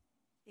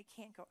 it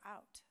can't go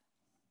out.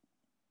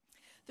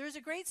 There's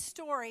a great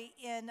story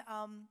in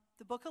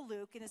the book of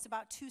Luke, and it's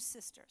about two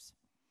sisters.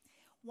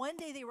 One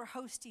day they were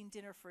hosting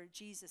dinner for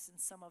Jesus and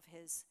some of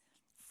his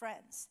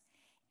friends.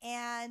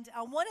 And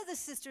one of the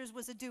sisters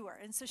was a doer,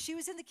 and so she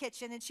was in the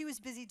kitchen, and she was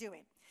busy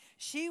doing.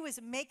 She was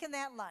making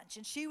that lunch,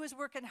 and she was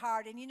working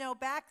hard. And, you know,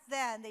 back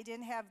then, they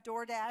didn't have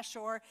DoorDash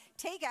or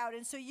takeout,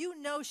 and so you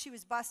know she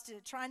was busted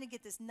at trying to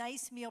get this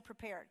nice meal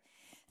prepared.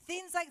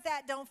 Things like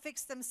that don't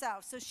fix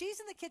themselves. So she's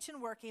in the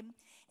kitchen working,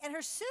 and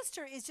her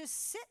sister is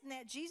just sitting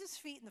at Jesus'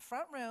 feet in the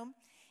front room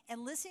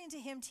and listening to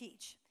him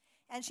teach.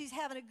 And she's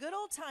having a good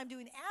old time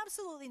doing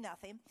absolutely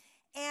nothing.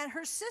 And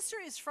her sister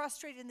is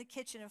frustrated in the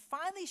kitchen, and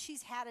finally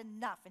she's had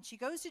enough. And she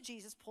goes to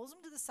Jesus, pulls him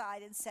to the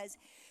side, and says,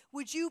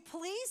 "Would you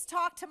please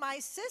talk to my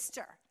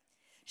sister?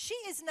 She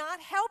is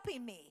not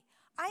helping me.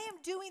 I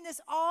am doing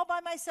this all by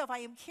myself. I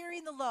am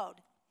carrying the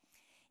load."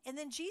 And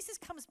then Jesus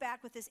comes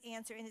back with this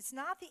answer, and it's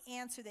not the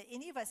answer that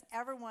any of us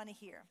ever want to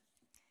hear.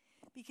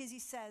 Because he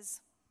says,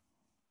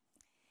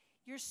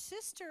 "Your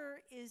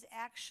sister is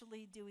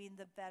actually doing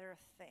the better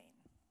thing.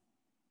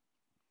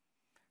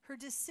 Her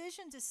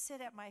decision to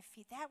sit at my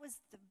feet, that was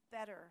the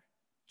better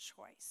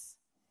choice."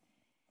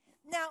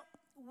 Now,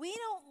 we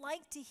don't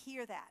like to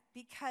hear that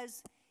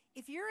because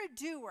if you're a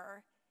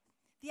doer,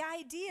 The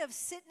idea of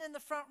sitting in the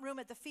front room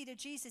at the feet of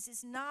Jesus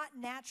is not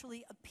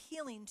naturally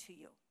appealing to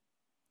you.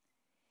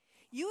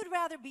 You would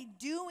rather be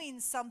doing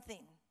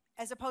something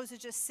as opposed to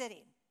just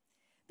sitting,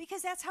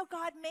 because that's how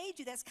God made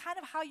you. That's kind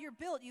of how you're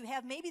built. You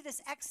have maybe this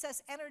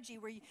excess energy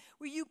where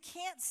you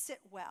can't sit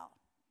well.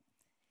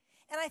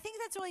 And I think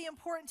that's really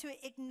important to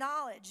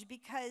acknowledge,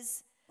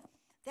 because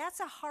that's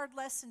a hard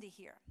lesson to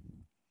hear.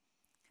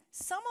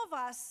 Some of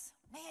us,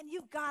 man,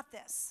 you've got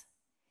this.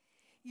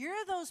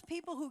 You're those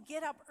people who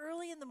get up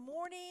early in the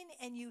morning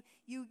and you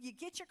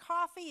get your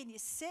coffee and you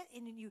sit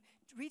and you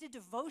read a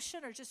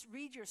devotion or just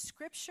read your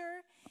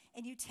scripture,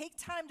 and you take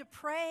time to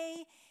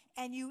pray,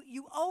 and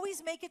you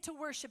always make it to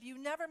worship.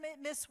 You never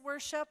miss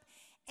worship,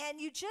 and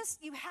you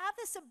have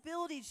this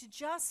ability to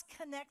just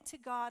connect to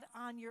God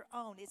on your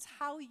own. It's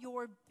how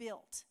you're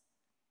built.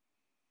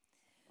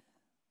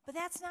 But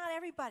that's not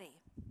everybody.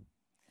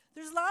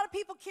 There's a lot of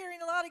people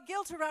carrying a lot of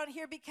guilt around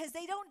here because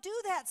they don't do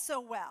that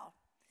so well.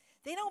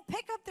 They don't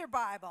pick up their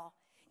Bible.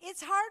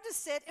 It's hard to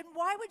sit, and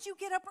why would you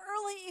get up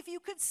early if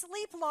you could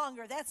sleep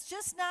longer? That's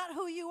just not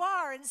who you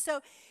are. And so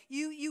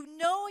you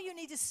know you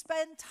need to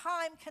spend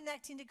time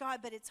connecting to God,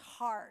 but it's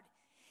hard.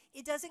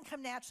 It doesn't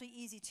come naturally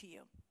easy to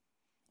you.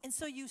 And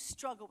so you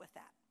struggle with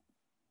that.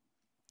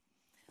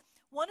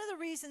 One of the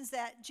reasons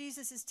that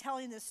Jesus is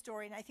telling this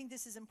story, and I think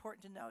this is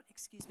important to note,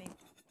 excuse me.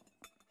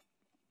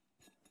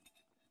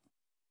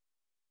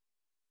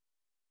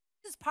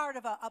 This is part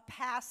of a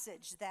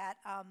passage that,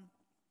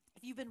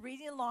 if you've been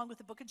reading along with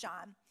the book of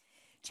John,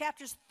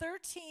 chapters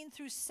 13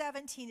 through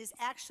 17 is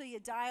actually a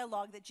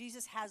dialogue that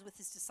Jesus has with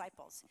his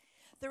disciples.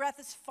 They're at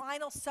this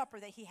final supper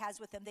that he has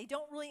with them. They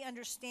don't really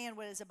understand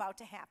what is about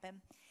to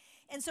happen.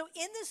 And so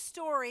in this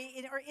story,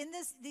 in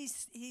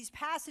these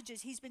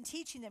passages, he's been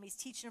teaching them. He's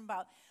teaching them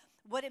about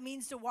what it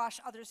means to wash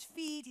others'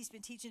 feet. He's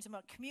been teaching them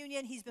about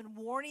communion. He's been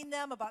warning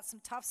them about some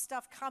tough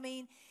stuff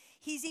coming.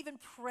 He's even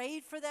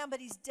prayed for them,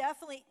 but he's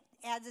definitely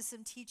added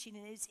some teaching,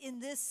 and it's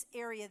in this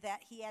area that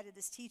he added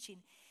this teaching.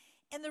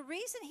 And the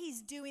reason he's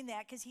doing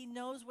that, because he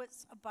knows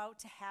what's about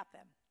to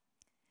happen.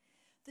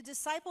 The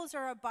disciples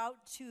are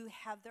about to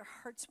have their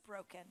hearts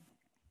broken.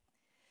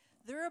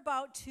 They're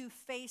about to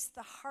face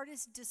the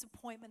hardest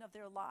disappointment of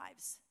their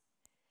lives.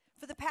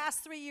 For the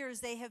past 3 years,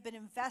 they have been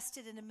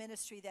invested in a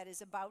ministry that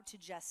is about to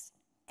just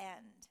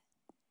end.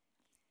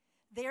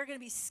 They are going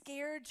to be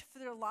scared for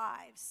their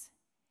lives,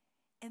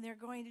 and they're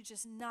going to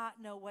just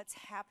not know what's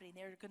happening.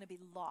 They're going to be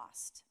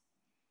lost.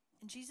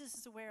 And Jesus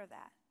is aware of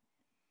that.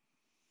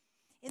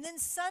 And then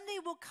Sunday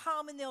will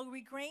come, and they'll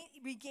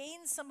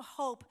regain some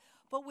hope,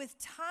 but with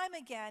time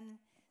again,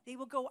 they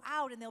will go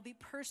out and they'll be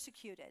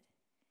persecuted.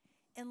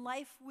 And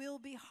life will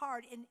be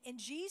hard. And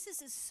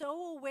Jesus is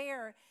so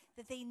aware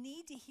that they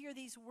need to hear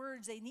these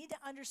words. They need to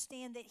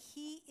understand that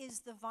he is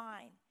the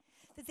vine,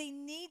 that they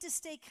need to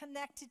stay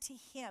connected to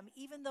him,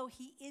 even though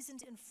he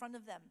isn't in front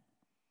of them.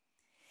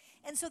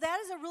 And so that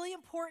is a really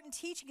important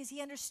teaching, because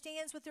he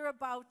understands what they're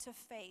about to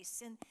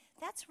face. And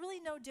that's really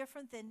no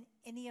different than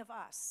any of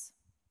us.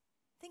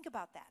 Think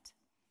about that.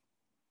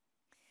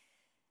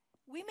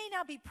 We may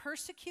not be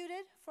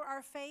persecuted for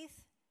our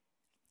faith,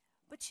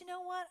 but you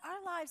know what?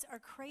 Our lives are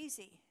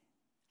crazy.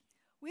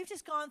 We've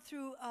just gone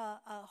through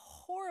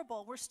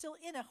we're still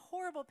in a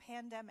horrible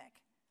pandemic.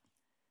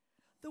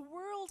 The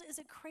world is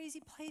a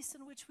crazy place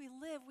in which we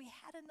live. We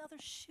had another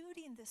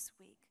shooting this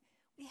week.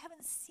 We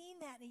haven't seen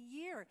that in a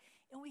year,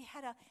 and we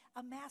had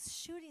a mass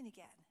shooting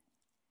again.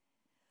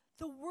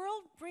 The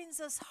world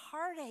brings us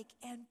heartache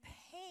and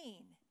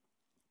pain.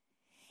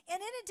 And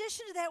in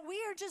addition to that, we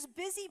are just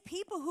busy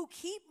people who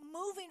keep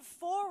moving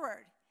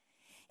forward.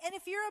 And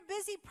if you're a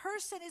busy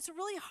person, it's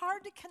really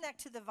hard to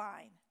connect to the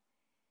vine.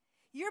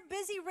 You're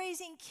busy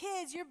raising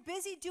kids. You're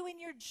busy doing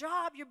your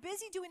job. You're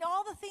busy doing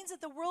all the things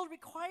that the world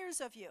requires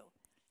of you.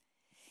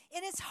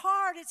 And it's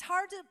hard. It's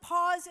hard to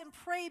pause and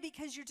pray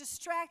because you're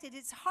distracted.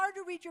 It's hard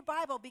to read your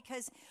Bible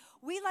because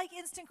we like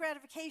instant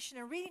gratification,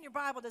 and reading your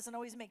Bible doesn't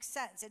always make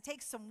sense. It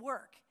takes some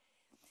work.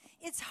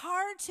 It's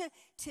hard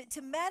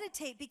to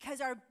meditate because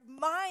our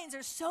minds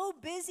are so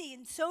busy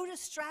and so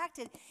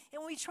distracted.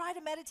 And when we try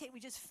to meditate, we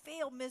just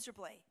fail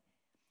miserably.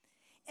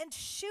 And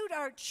shoot,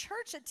 our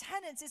church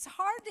attendance, it's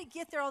hard to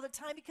get there all the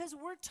time because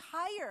we're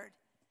tired.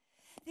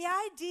 The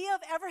idea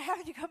of ever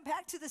having to come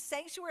back to the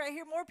sanctuary, I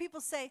hear more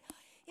people say,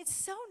 it's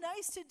so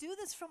nice to do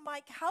this from my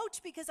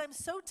couch because I'm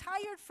so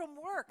tired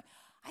from work.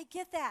 I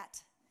get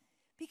that,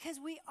 because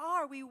we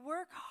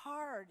work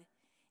hard,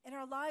 and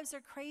our lives are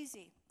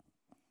crazy.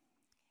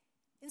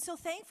 And so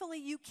thankfully,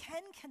 you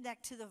can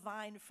connect to the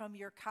vine from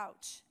your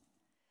couch.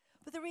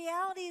 But the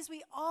reality is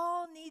we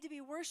all need to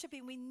be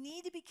worshiping. We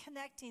need to be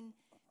connecting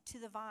to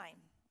the vine.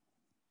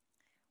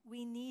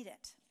 We need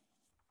it.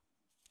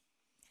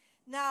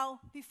 Now,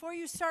 before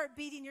you start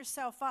beating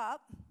yourself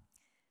up,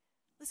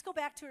 let's go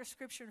back to our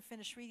scripture and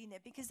finish reading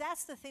it, because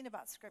that's the thing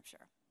about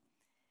scripture.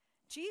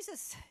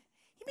 Jesus,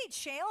 he may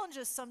challenge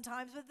us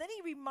sometimes, but then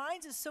he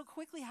reminds us so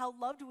quickly how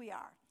loved we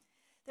are.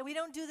 That we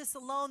don't do this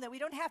alone, that we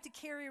don't have to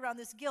carry around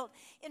this guilt.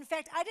 In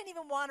fact, I didn't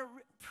even want to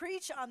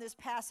preach on this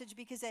passage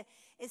because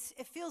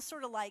it feels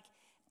sort of like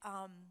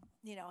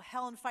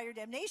hell and fire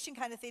damnation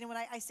kind of thing. And when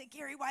I said,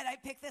 Gary, why did I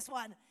pick this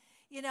one?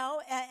 And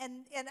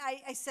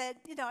I said,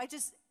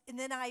 and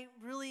then I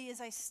really,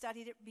 as I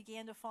studied it,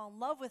 began to fall in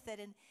love with it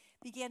and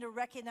began to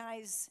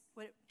recognize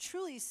what it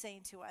truly is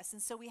saying to us.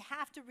 And so we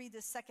have to read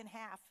the second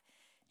half,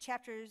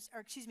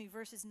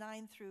 verses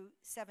 9 through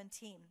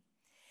 17.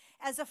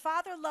 As the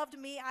Father loved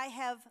me, I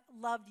have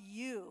loved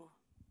you.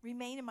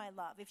 Remain in my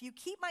love. If you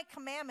keep my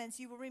commandments,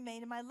 you will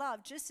remain in my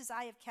love, just as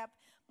I have kept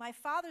my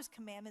Father's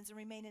commandments and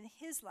remain in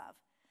his love.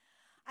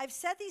 I've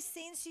said these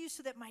things to you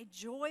so that my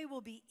joy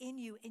will be in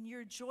you and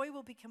your joy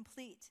will be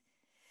complete.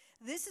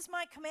 This is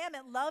my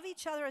commandment. Love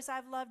each other as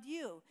I've loved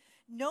you.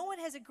 No one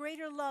has a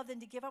greater love than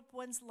to give up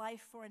one's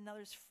life for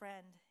another's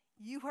friend.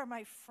 You are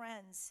my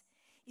friends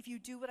if you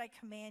do what I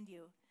command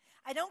you.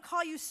 I don't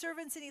call you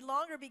servants any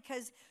longer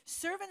because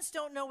servants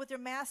don't know what their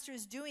master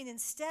is doing.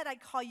 Instead, I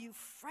call you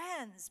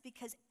friends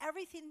because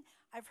everything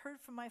I've heard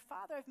from my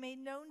Father I've made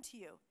known to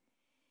you.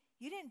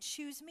 You didn't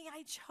choose me.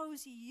 I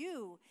chose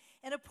you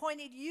and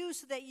appointed you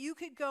so that you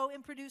could go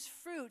and produce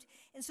fruit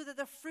and so that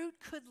the fruit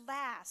could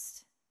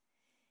last.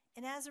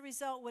 And as a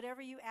result,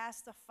 whatever you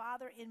ask the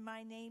Father in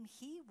my name,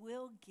 he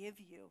will give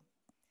you.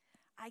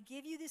 I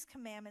give you this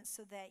commandment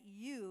so that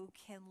you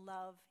can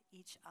love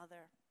each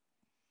other.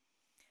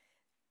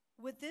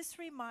 What this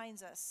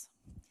reminds us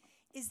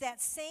is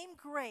that same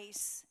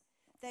grace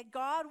that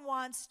God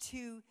wants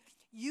to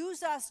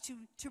use us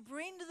to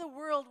bring to the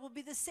world will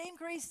be the same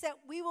grace that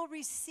we will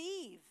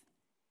receive.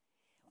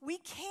 We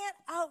can't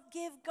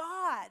outgive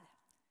God.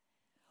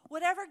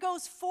 Whatever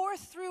goes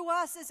forth through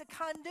us as a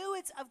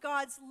conduit of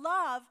God's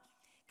love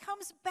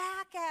comes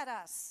back at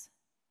us.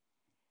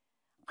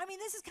 I mean,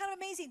 this is kind of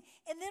amazing.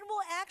 And then we'll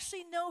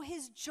actually know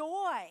his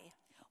joy.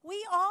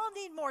 We all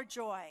need more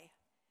joy.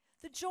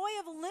 The joy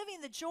of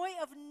living, the joy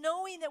of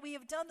knowing that we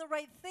have done the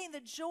right thing,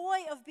 the joy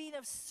of being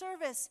of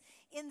service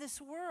in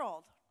this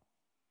world.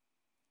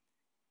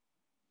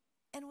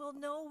 And we'll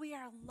know we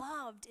are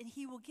loved, and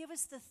he will give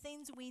us the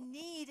things we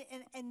need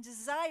and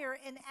desire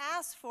and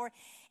ask for.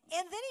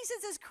 And then he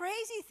says this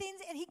crazy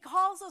things, and he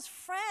calls us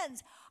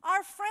friends.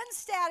 Our friend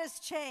status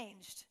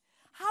changed.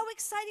 How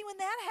exciting when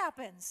that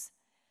happens.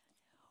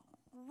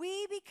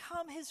 We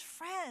become his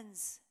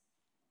friends.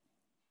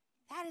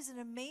 That is an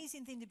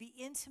amazing thing, to be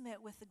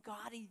intimate with the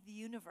God of the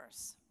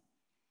universe.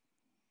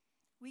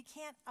 We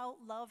can't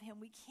outlove him.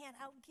 We can't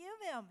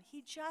outgive him.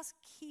 He just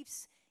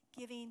keeps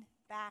giving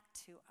back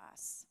to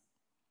us.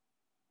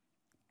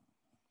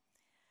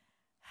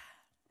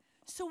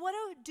 So what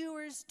do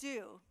doers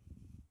do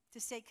to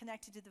stay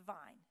connected to the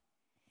vine?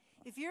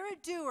 If you're a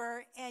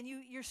doer and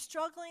you're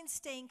struggling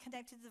staying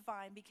connected to the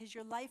vine because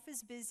your life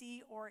is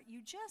busy or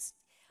you just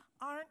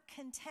aren't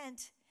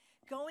content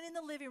going in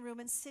the living room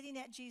and sitting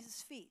at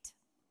Jesus' feet,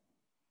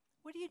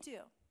 what do?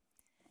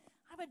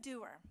 I'm a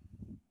doer.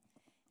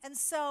 And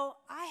so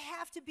I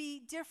have to be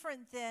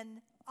different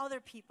than other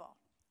people.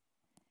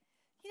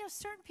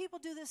 Certain people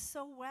do this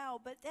so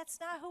well, but that's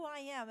not who I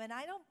am, and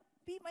I don't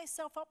beat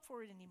myself up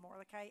for it anymore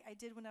like I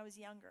did when I was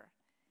younger.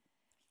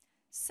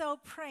 So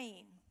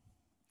praying.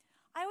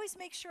 I always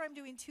make sure I'm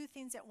doing two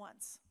things at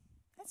once.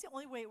 That's the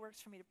only way it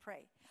works for me to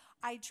pray.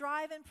 I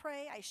drive and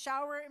pray, I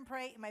shower and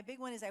pray, and my big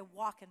one is I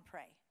walk and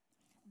pray.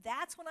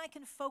 That's when I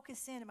can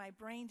focus in and my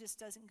brain just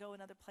doesn't go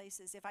in other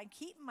places. If I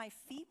keep my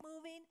feet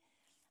moving,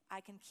 I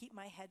can keep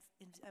my head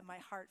and my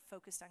heart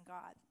focused on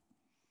God.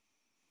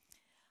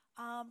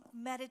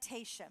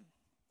 Meditation.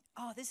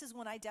 Oh, this is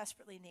one I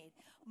desperately need.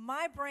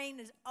 My brain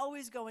is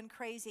always going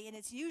crazy, and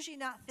it's usually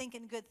not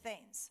thinking good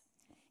things.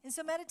 And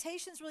so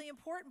meditation is really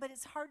important, but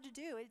it's hard to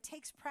do. It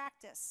takes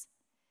practice.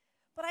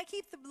 But I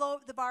keep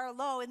the bar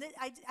low, and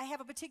I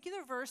have a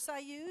particular verse I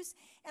use,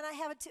 and I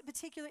have a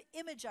particular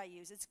image I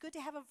use. It's good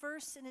to have a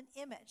verse and an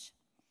image.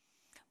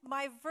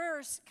 My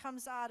verse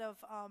comes out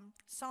of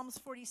Psalms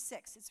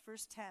 46. It's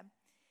verse 10.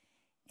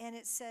 And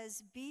it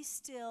says, "Be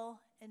still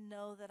and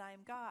know that I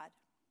am God."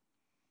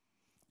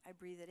 I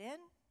breathe it in,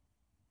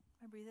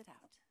 I breathe it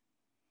out.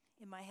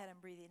 In my head, I'm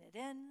breathing it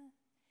in,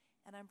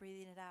 and I'm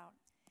breathing it out.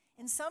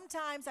 And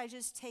sometimes I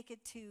just take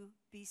it to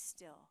be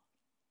still.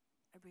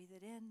 I breathe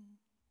it in,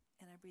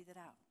 and I breathe it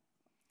out.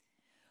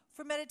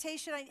 For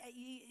meditation,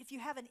 if you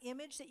have an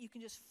image that you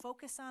can just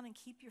focus on and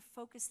keep your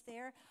focus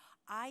there,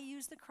 I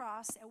use the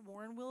cross at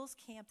Warren Wills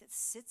Camp that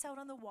sits out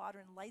on the water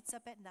and lights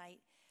up at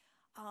night.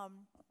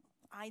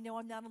 I know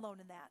I'm not alone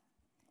in that.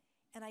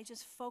 And I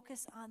just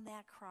focus on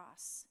that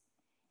cross.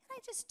 And I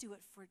just do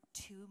it for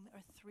 2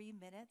 or 3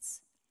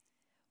 minutes.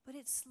 But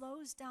it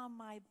slows down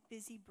my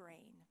busy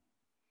brain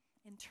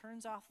and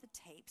turns off the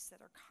tapes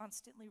that are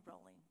constantly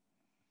rolling.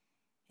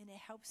 And it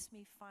helps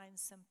me find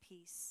some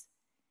peace.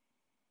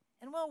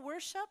 And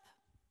worship,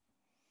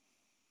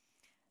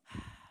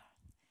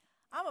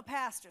 I'm a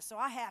pastor, so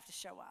I have to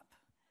show up.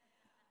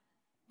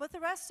 But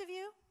the rest of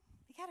you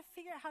got to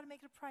figure out how to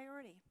make it a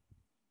priority.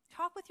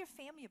 Talk with your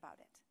family about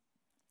it.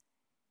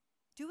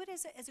 Do it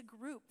as a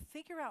group.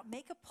 Figure out,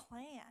 make a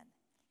plan.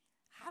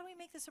 How do we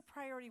make this a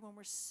priority when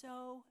we're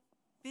so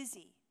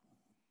busy?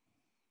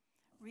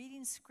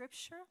 Reading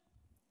scripture.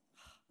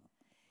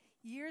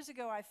 Years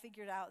ago, I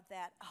figured out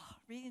that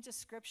reading just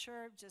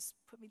scripture just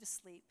put me to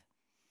sleep.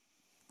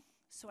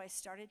 So I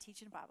started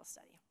teaching Bible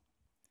study.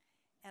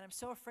 And I'm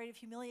so afraid of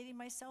humiliating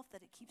myself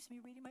that it keeps me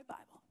reading my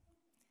Bible.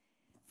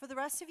 For the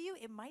rest of you,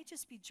 it might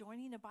just be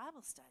joining a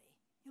Bible study.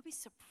 You'll be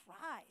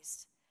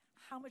surprised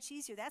how much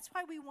easier. That's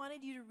why we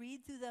wanted you to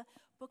read through the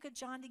book of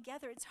John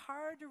together. It's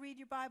hard to read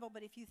your Bible,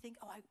 but if you think,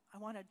 I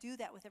want to do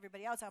that with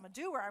everybody else, I'm a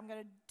doer, I'm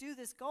going to do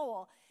this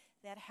goal,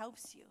 that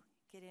helps you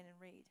get in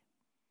and read.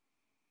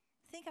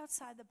 Think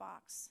outside the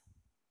box.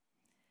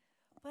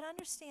 But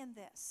understand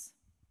this.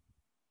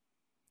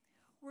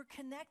 We're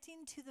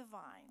connecting to the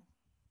vine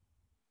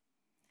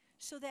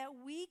so that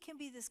we can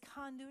be this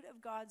conduit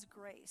of God's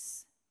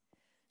grace,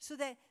 so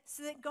that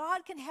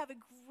God can have a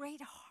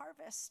great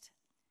harvest,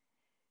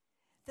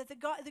 that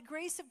the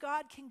grace of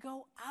God can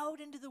go out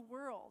into the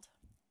world.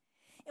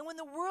 And when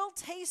the world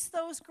tastes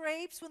those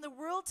grapes, when the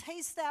world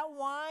tastes that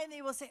wine,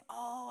 they will say,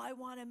 oh, I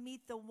want to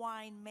meet the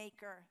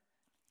winemaker.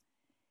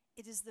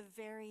 It is the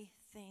very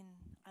thing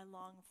I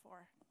long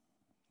for.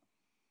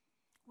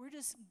 We're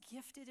just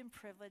gifted and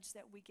privileged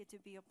that we get to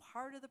be a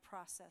part of the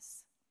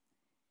process.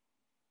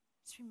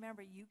 Just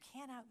remember, you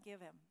can't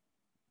outgive him.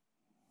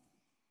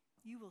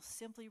 You will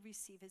simply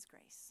receive his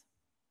grace.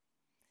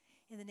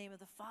 In the name of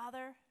the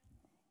Father,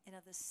 and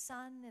of the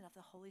Son, and of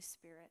the Holy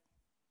Spirit.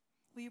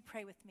 Will you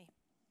pray with me?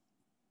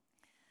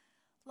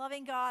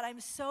 Loving God, I'm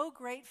so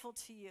grateful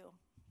to you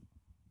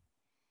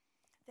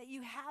that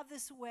you have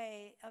this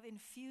way of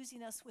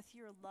infusing us with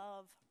your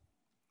love.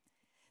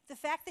 The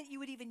fact that you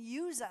would even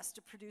use us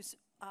to produce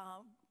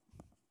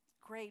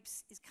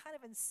grapes is kind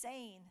of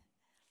insane.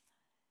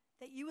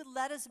 That you would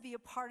let us be a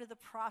part of the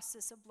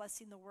process of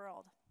blessing the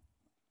world.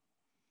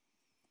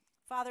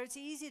 Father, it's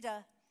easy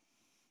to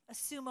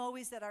assume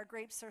always that our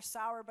grapes are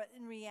sour, but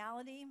in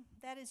reality,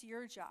 that is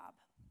your job.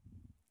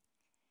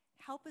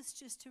 Help us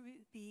just to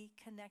be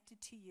connected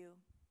to you.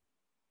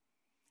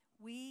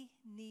 We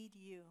need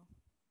you.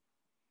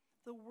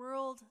 The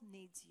world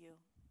needs you.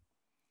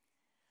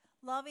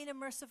 Loving and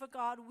merciful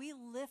God, we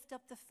lift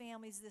up the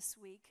families this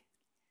week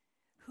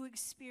who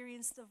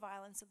experienced the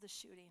violence of the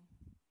shooting.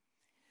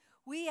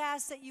 We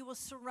ask that you will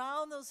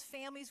surround those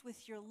families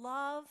with your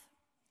love,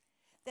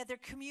 that their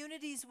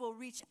communities will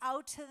reach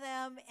out to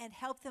them and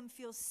help them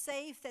feel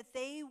safe, that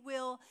they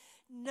will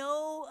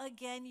know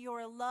again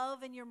your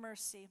love and your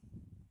mercy.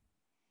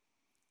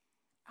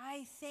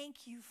 I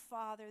thank you,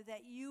 Father,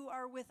 that you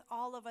are with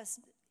all of us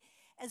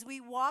as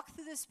we walk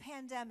through this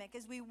pandemic,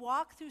 as we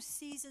walk through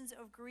seasons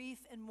of grief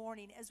and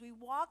mourning, as we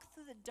walk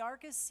through the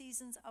darkest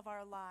seasons of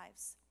our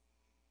lives.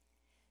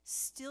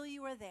 Still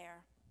you are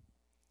there.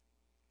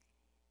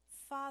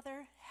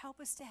 Father, help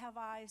us to have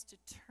eyes to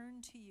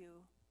turn to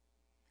you,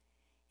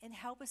 and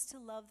help us to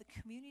love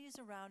the communities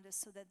around us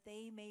so that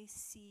they may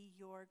see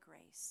your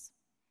grace.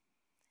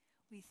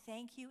 We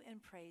thank you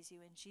and praise you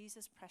in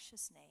Jesus'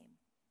 precious name.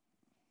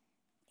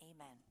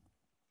 Amen.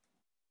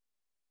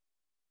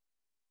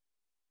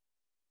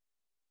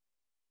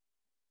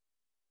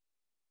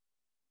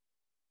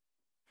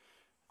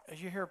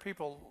 You hear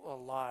people a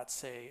lot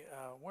say,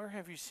 where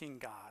have you seen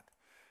God?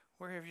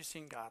 Where have you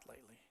seen God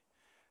lately?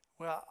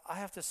 Well, I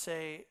have to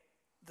say,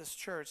 this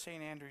church,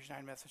 St. Andrew's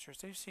United Methodist Church,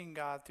 they've seen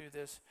God through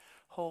this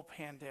whole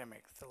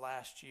pandemic, the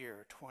last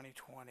year,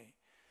 2020,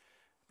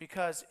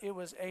 because it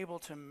was able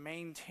to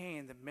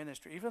maintain the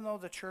ministry. Even though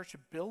the church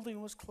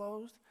building was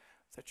closed,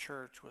 the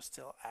church was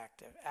still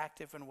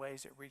active in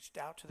ways that reached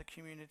out to the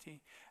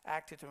community,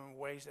 active in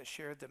ways that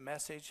shared the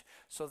message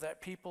so that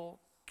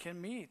people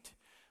can meet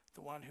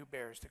the one who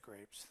bears the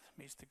grapes,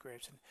 meets the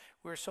grapes. And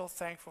we're so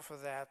thankful for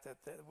that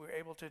we're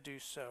able to do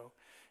so.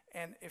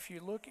 And if you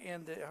look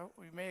in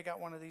we may have got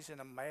one of these in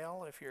a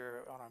mail if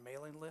you're on our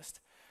mailing list,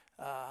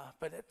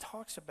 but it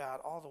talks about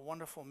all the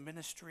wonderful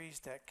ministries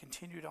that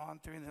continued on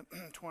through the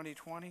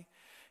 2020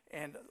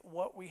 and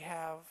what we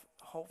have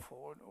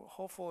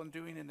hopeful in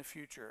doing in the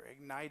future,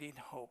 igniting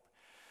hope.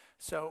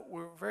 So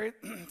we're very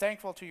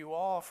thankful to you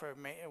all for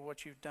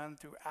what you've done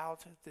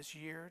throughout this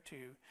year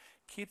to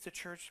keep the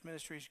church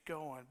ministries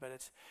going.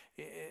 But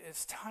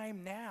it's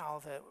time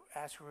now that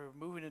as we're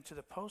moving into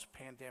the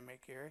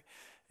post-pandemic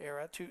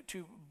era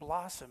to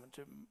blossom,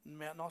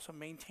 and also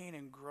maintain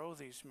and grow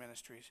these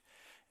ministries.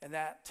 And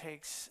that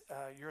takes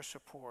your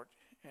support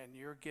and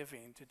your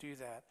giving to do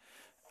that.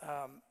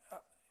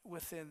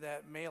 Within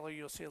that mailer,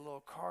 you'll see a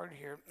little card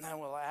here. I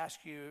will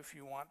ask you if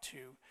you want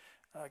to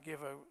give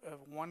a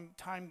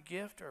one-time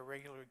gift or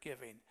regular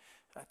giving.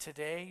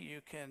 Today, you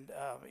can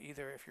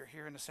either, if you're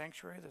here in the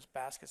sanctuary, there's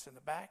baskets in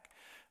the back.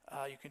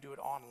 You can do it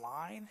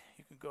online.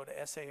 You can go to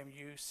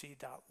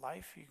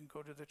samuc.life. You can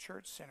go to the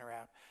Church Center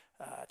app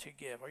to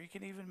give, or you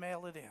can even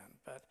mail it in.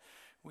 But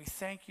we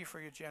thank you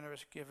for your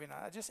generous giving.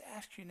 I just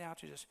ask you now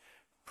to just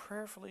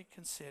prayerfully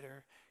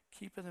consider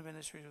keeping the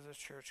ministry of the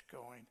church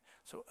going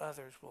so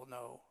others will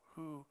know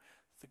who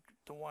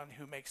the one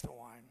who makes the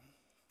wine.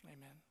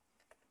 Amen.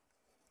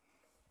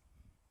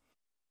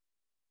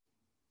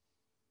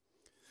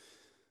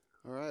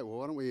 All right, well,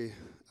 why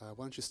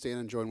don't you stand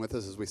and join with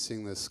us as we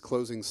sing this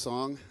closing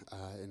song?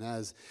 And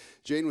as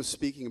Jane was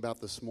speaking about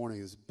this morning,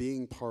 is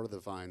being part of the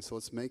vine. So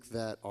let's make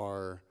that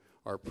our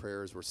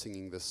prayers. We're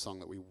singing this song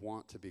that we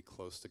want to be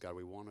close to God.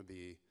 We want to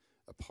be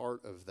a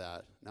part of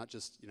that, not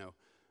just,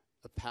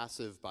 a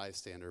passive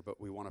bystander,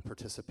 but we want to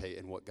participate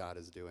in what God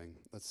is doing.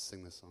 Let's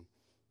sing this song.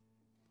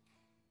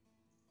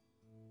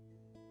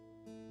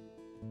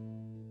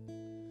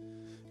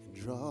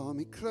 Draw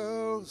me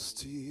close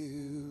to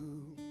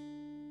you.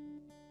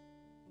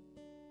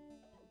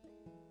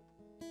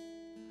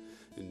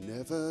 And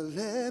never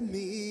let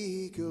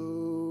me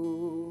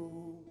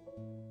go.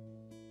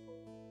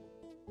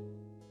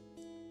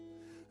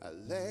 I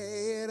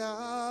lay it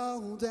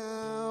all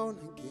down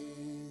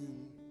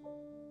again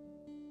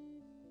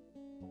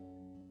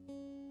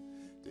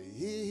to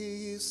hear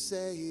you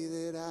say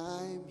that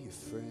I'm your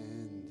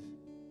friend.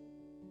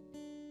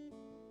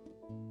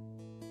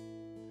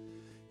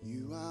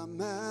 You are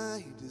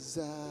my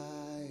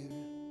desire.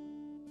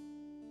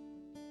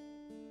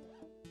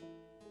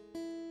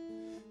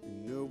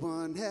 No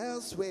one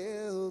else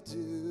will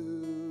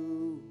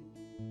do,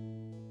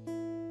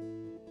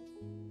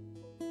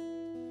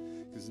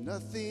 'cause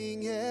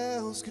nothing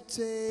else could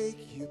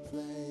take your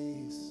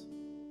place.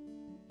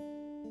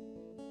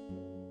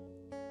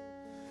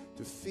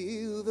 To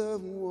feel the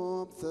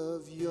warmth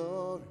of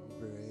your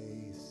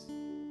embrace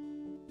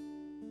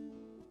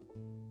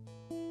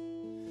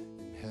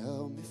and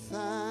help me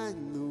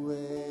find the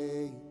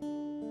way.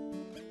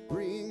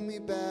 Bring me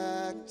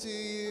back to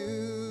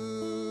you.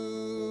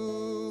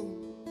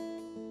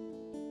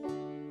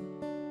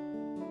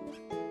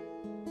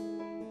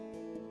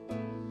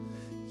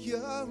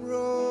 You're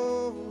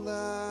all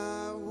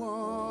I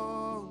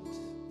want.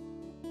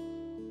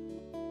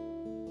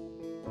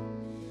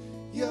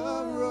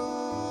 You're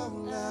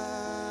all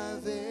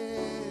I've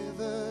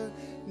ever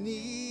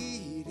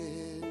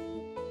needed.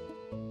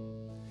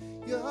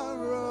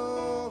 You're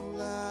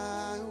all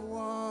I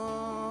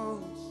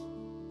want.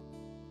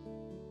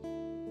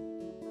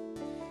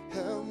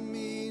 Help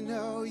me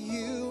know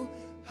you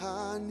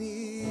I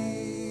need.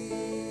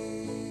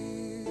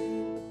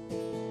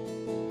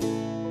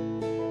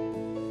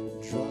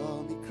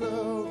 Draw me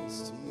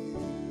close to you.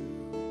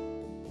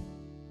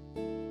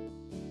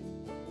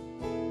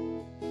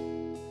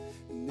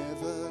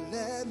 Never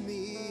let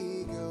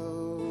me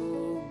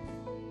go.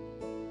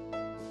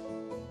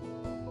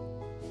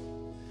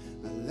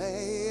 I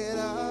lay it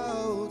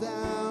all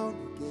down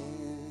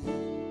again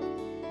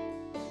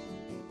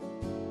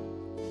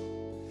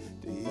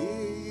to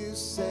hear you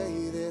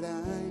say that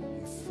I'm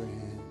your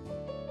friend.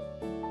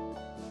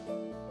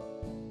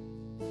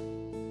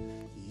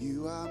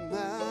 You are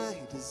my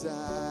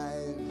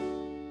desire,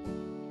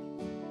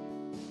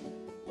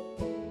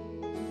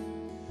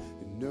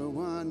 and no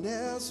one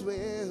else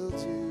will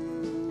do,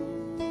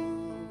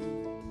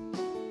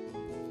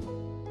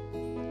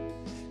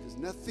 'cause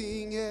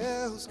nothing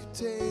else could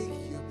take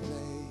your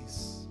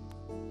place.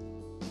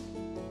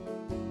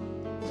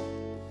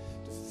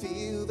 To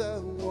feel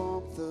the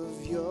warmth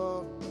of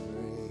your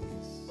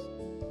embrace,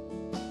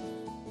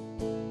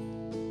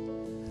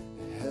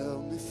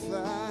 help me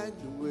find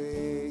a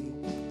way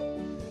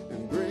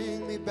and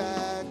bring me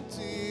back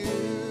to you.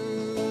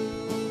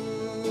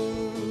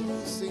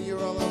 Sing, you're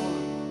all I want.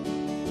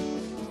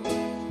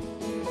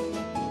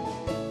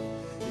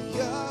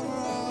 You're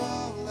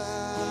all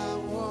I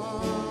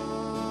want.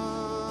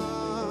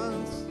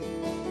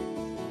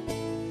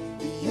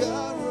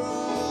 You're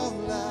all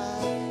I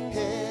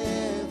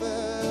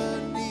ever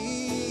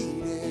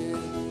needed.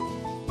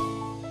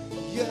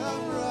 You're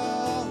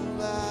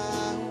all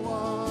I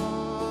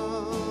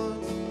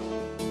want.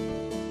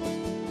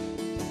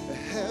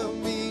 Help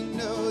me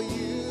know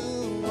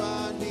you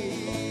I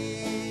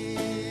need.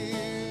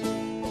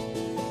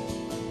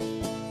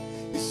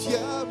 'Cause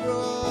you're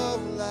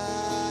all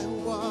I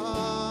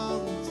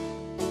want.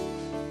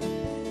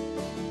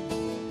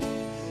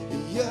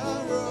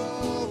 You're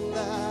all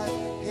I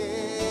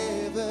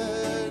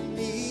ever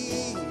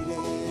needed.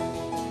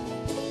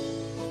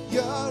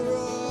 You're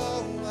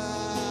all I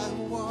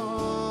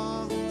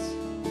want.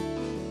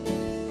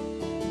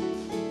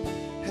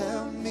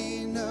 Help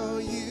me know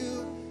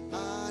you I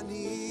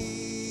need.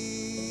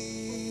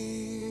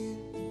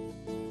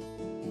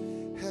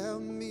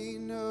 Help me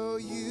know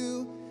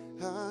you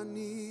I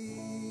need.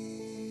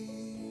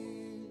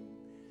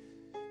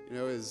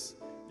 As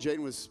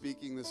Jane was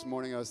speaking this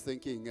morning, I was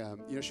thinking,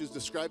 she was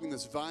describing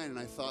this vine, and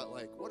I thought,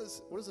 like, what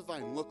does a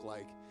vine look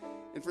like?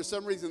 And for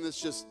some reason, this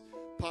just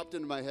popped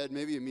into my head.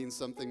 Maybe it means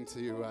something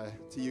to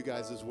you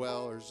guys as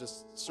well, or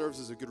just serves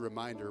as a good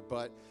reminder.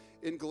 But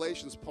in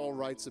Galatians, Paul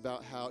writes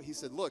about how he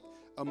said, look,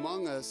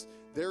 among us,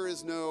 there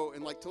is no,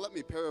 and to let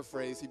me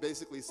paraphrase, he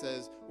basically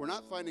says, we're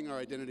not finding our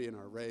identity in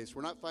our race.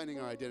 We're not finding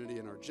our identity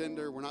in our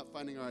gender. We're not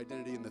finding our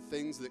identity in the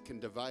things that can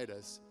divide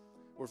us.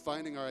 We're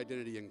finding our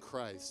identity in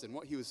Christ. And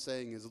what he was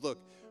saying is, look,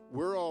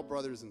 we're all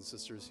brothers and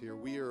sisters here.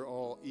 We are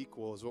all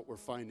equal is what we're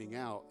finding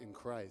out in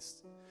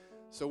Christ.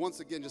 So once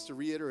again, just to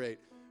reiterate,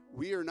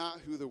 we are not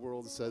who the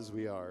world says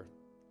we are.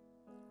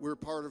 we're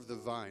part of the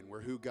vine.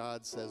 We're who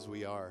God says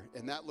we are.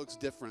 And that looks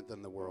different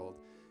than the world.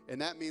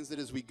 And that means that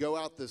as we go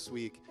out this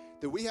week,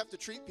 that we have to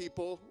treat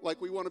people like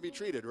we want to be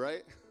treated,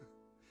 right?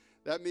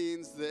 That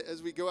means that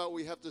as we go out,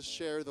 we have to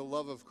share the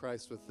love of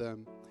Christ with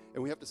them.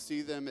 And we have to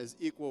see them as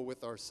equal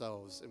with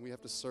ourselves. And we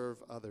have to serve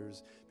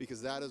others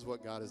because that is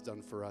what God has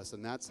done for us.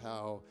 And that's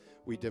how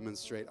we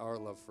demonstrate our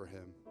love for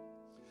him.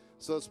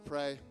 So let's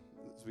pray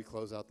as we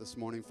close out this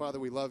morning. Father,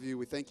 we love you.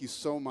 We thank you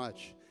so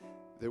much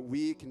that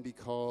we can be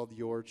called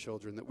your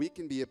children, that we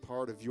can be a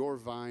part of your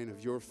vine,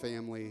 of your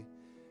family,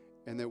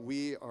 and that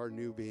we are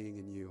new being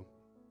in you.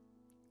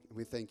 And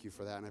we thank you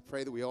for that. And I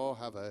pray that we all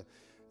have a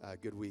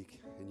good week.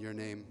 In your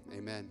name,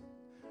 amen.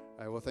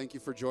 All right, well, thank you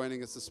for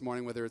joining us this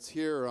morning, whether it's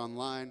here or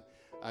online.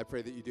 I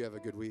pray that you do have a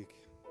good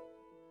week.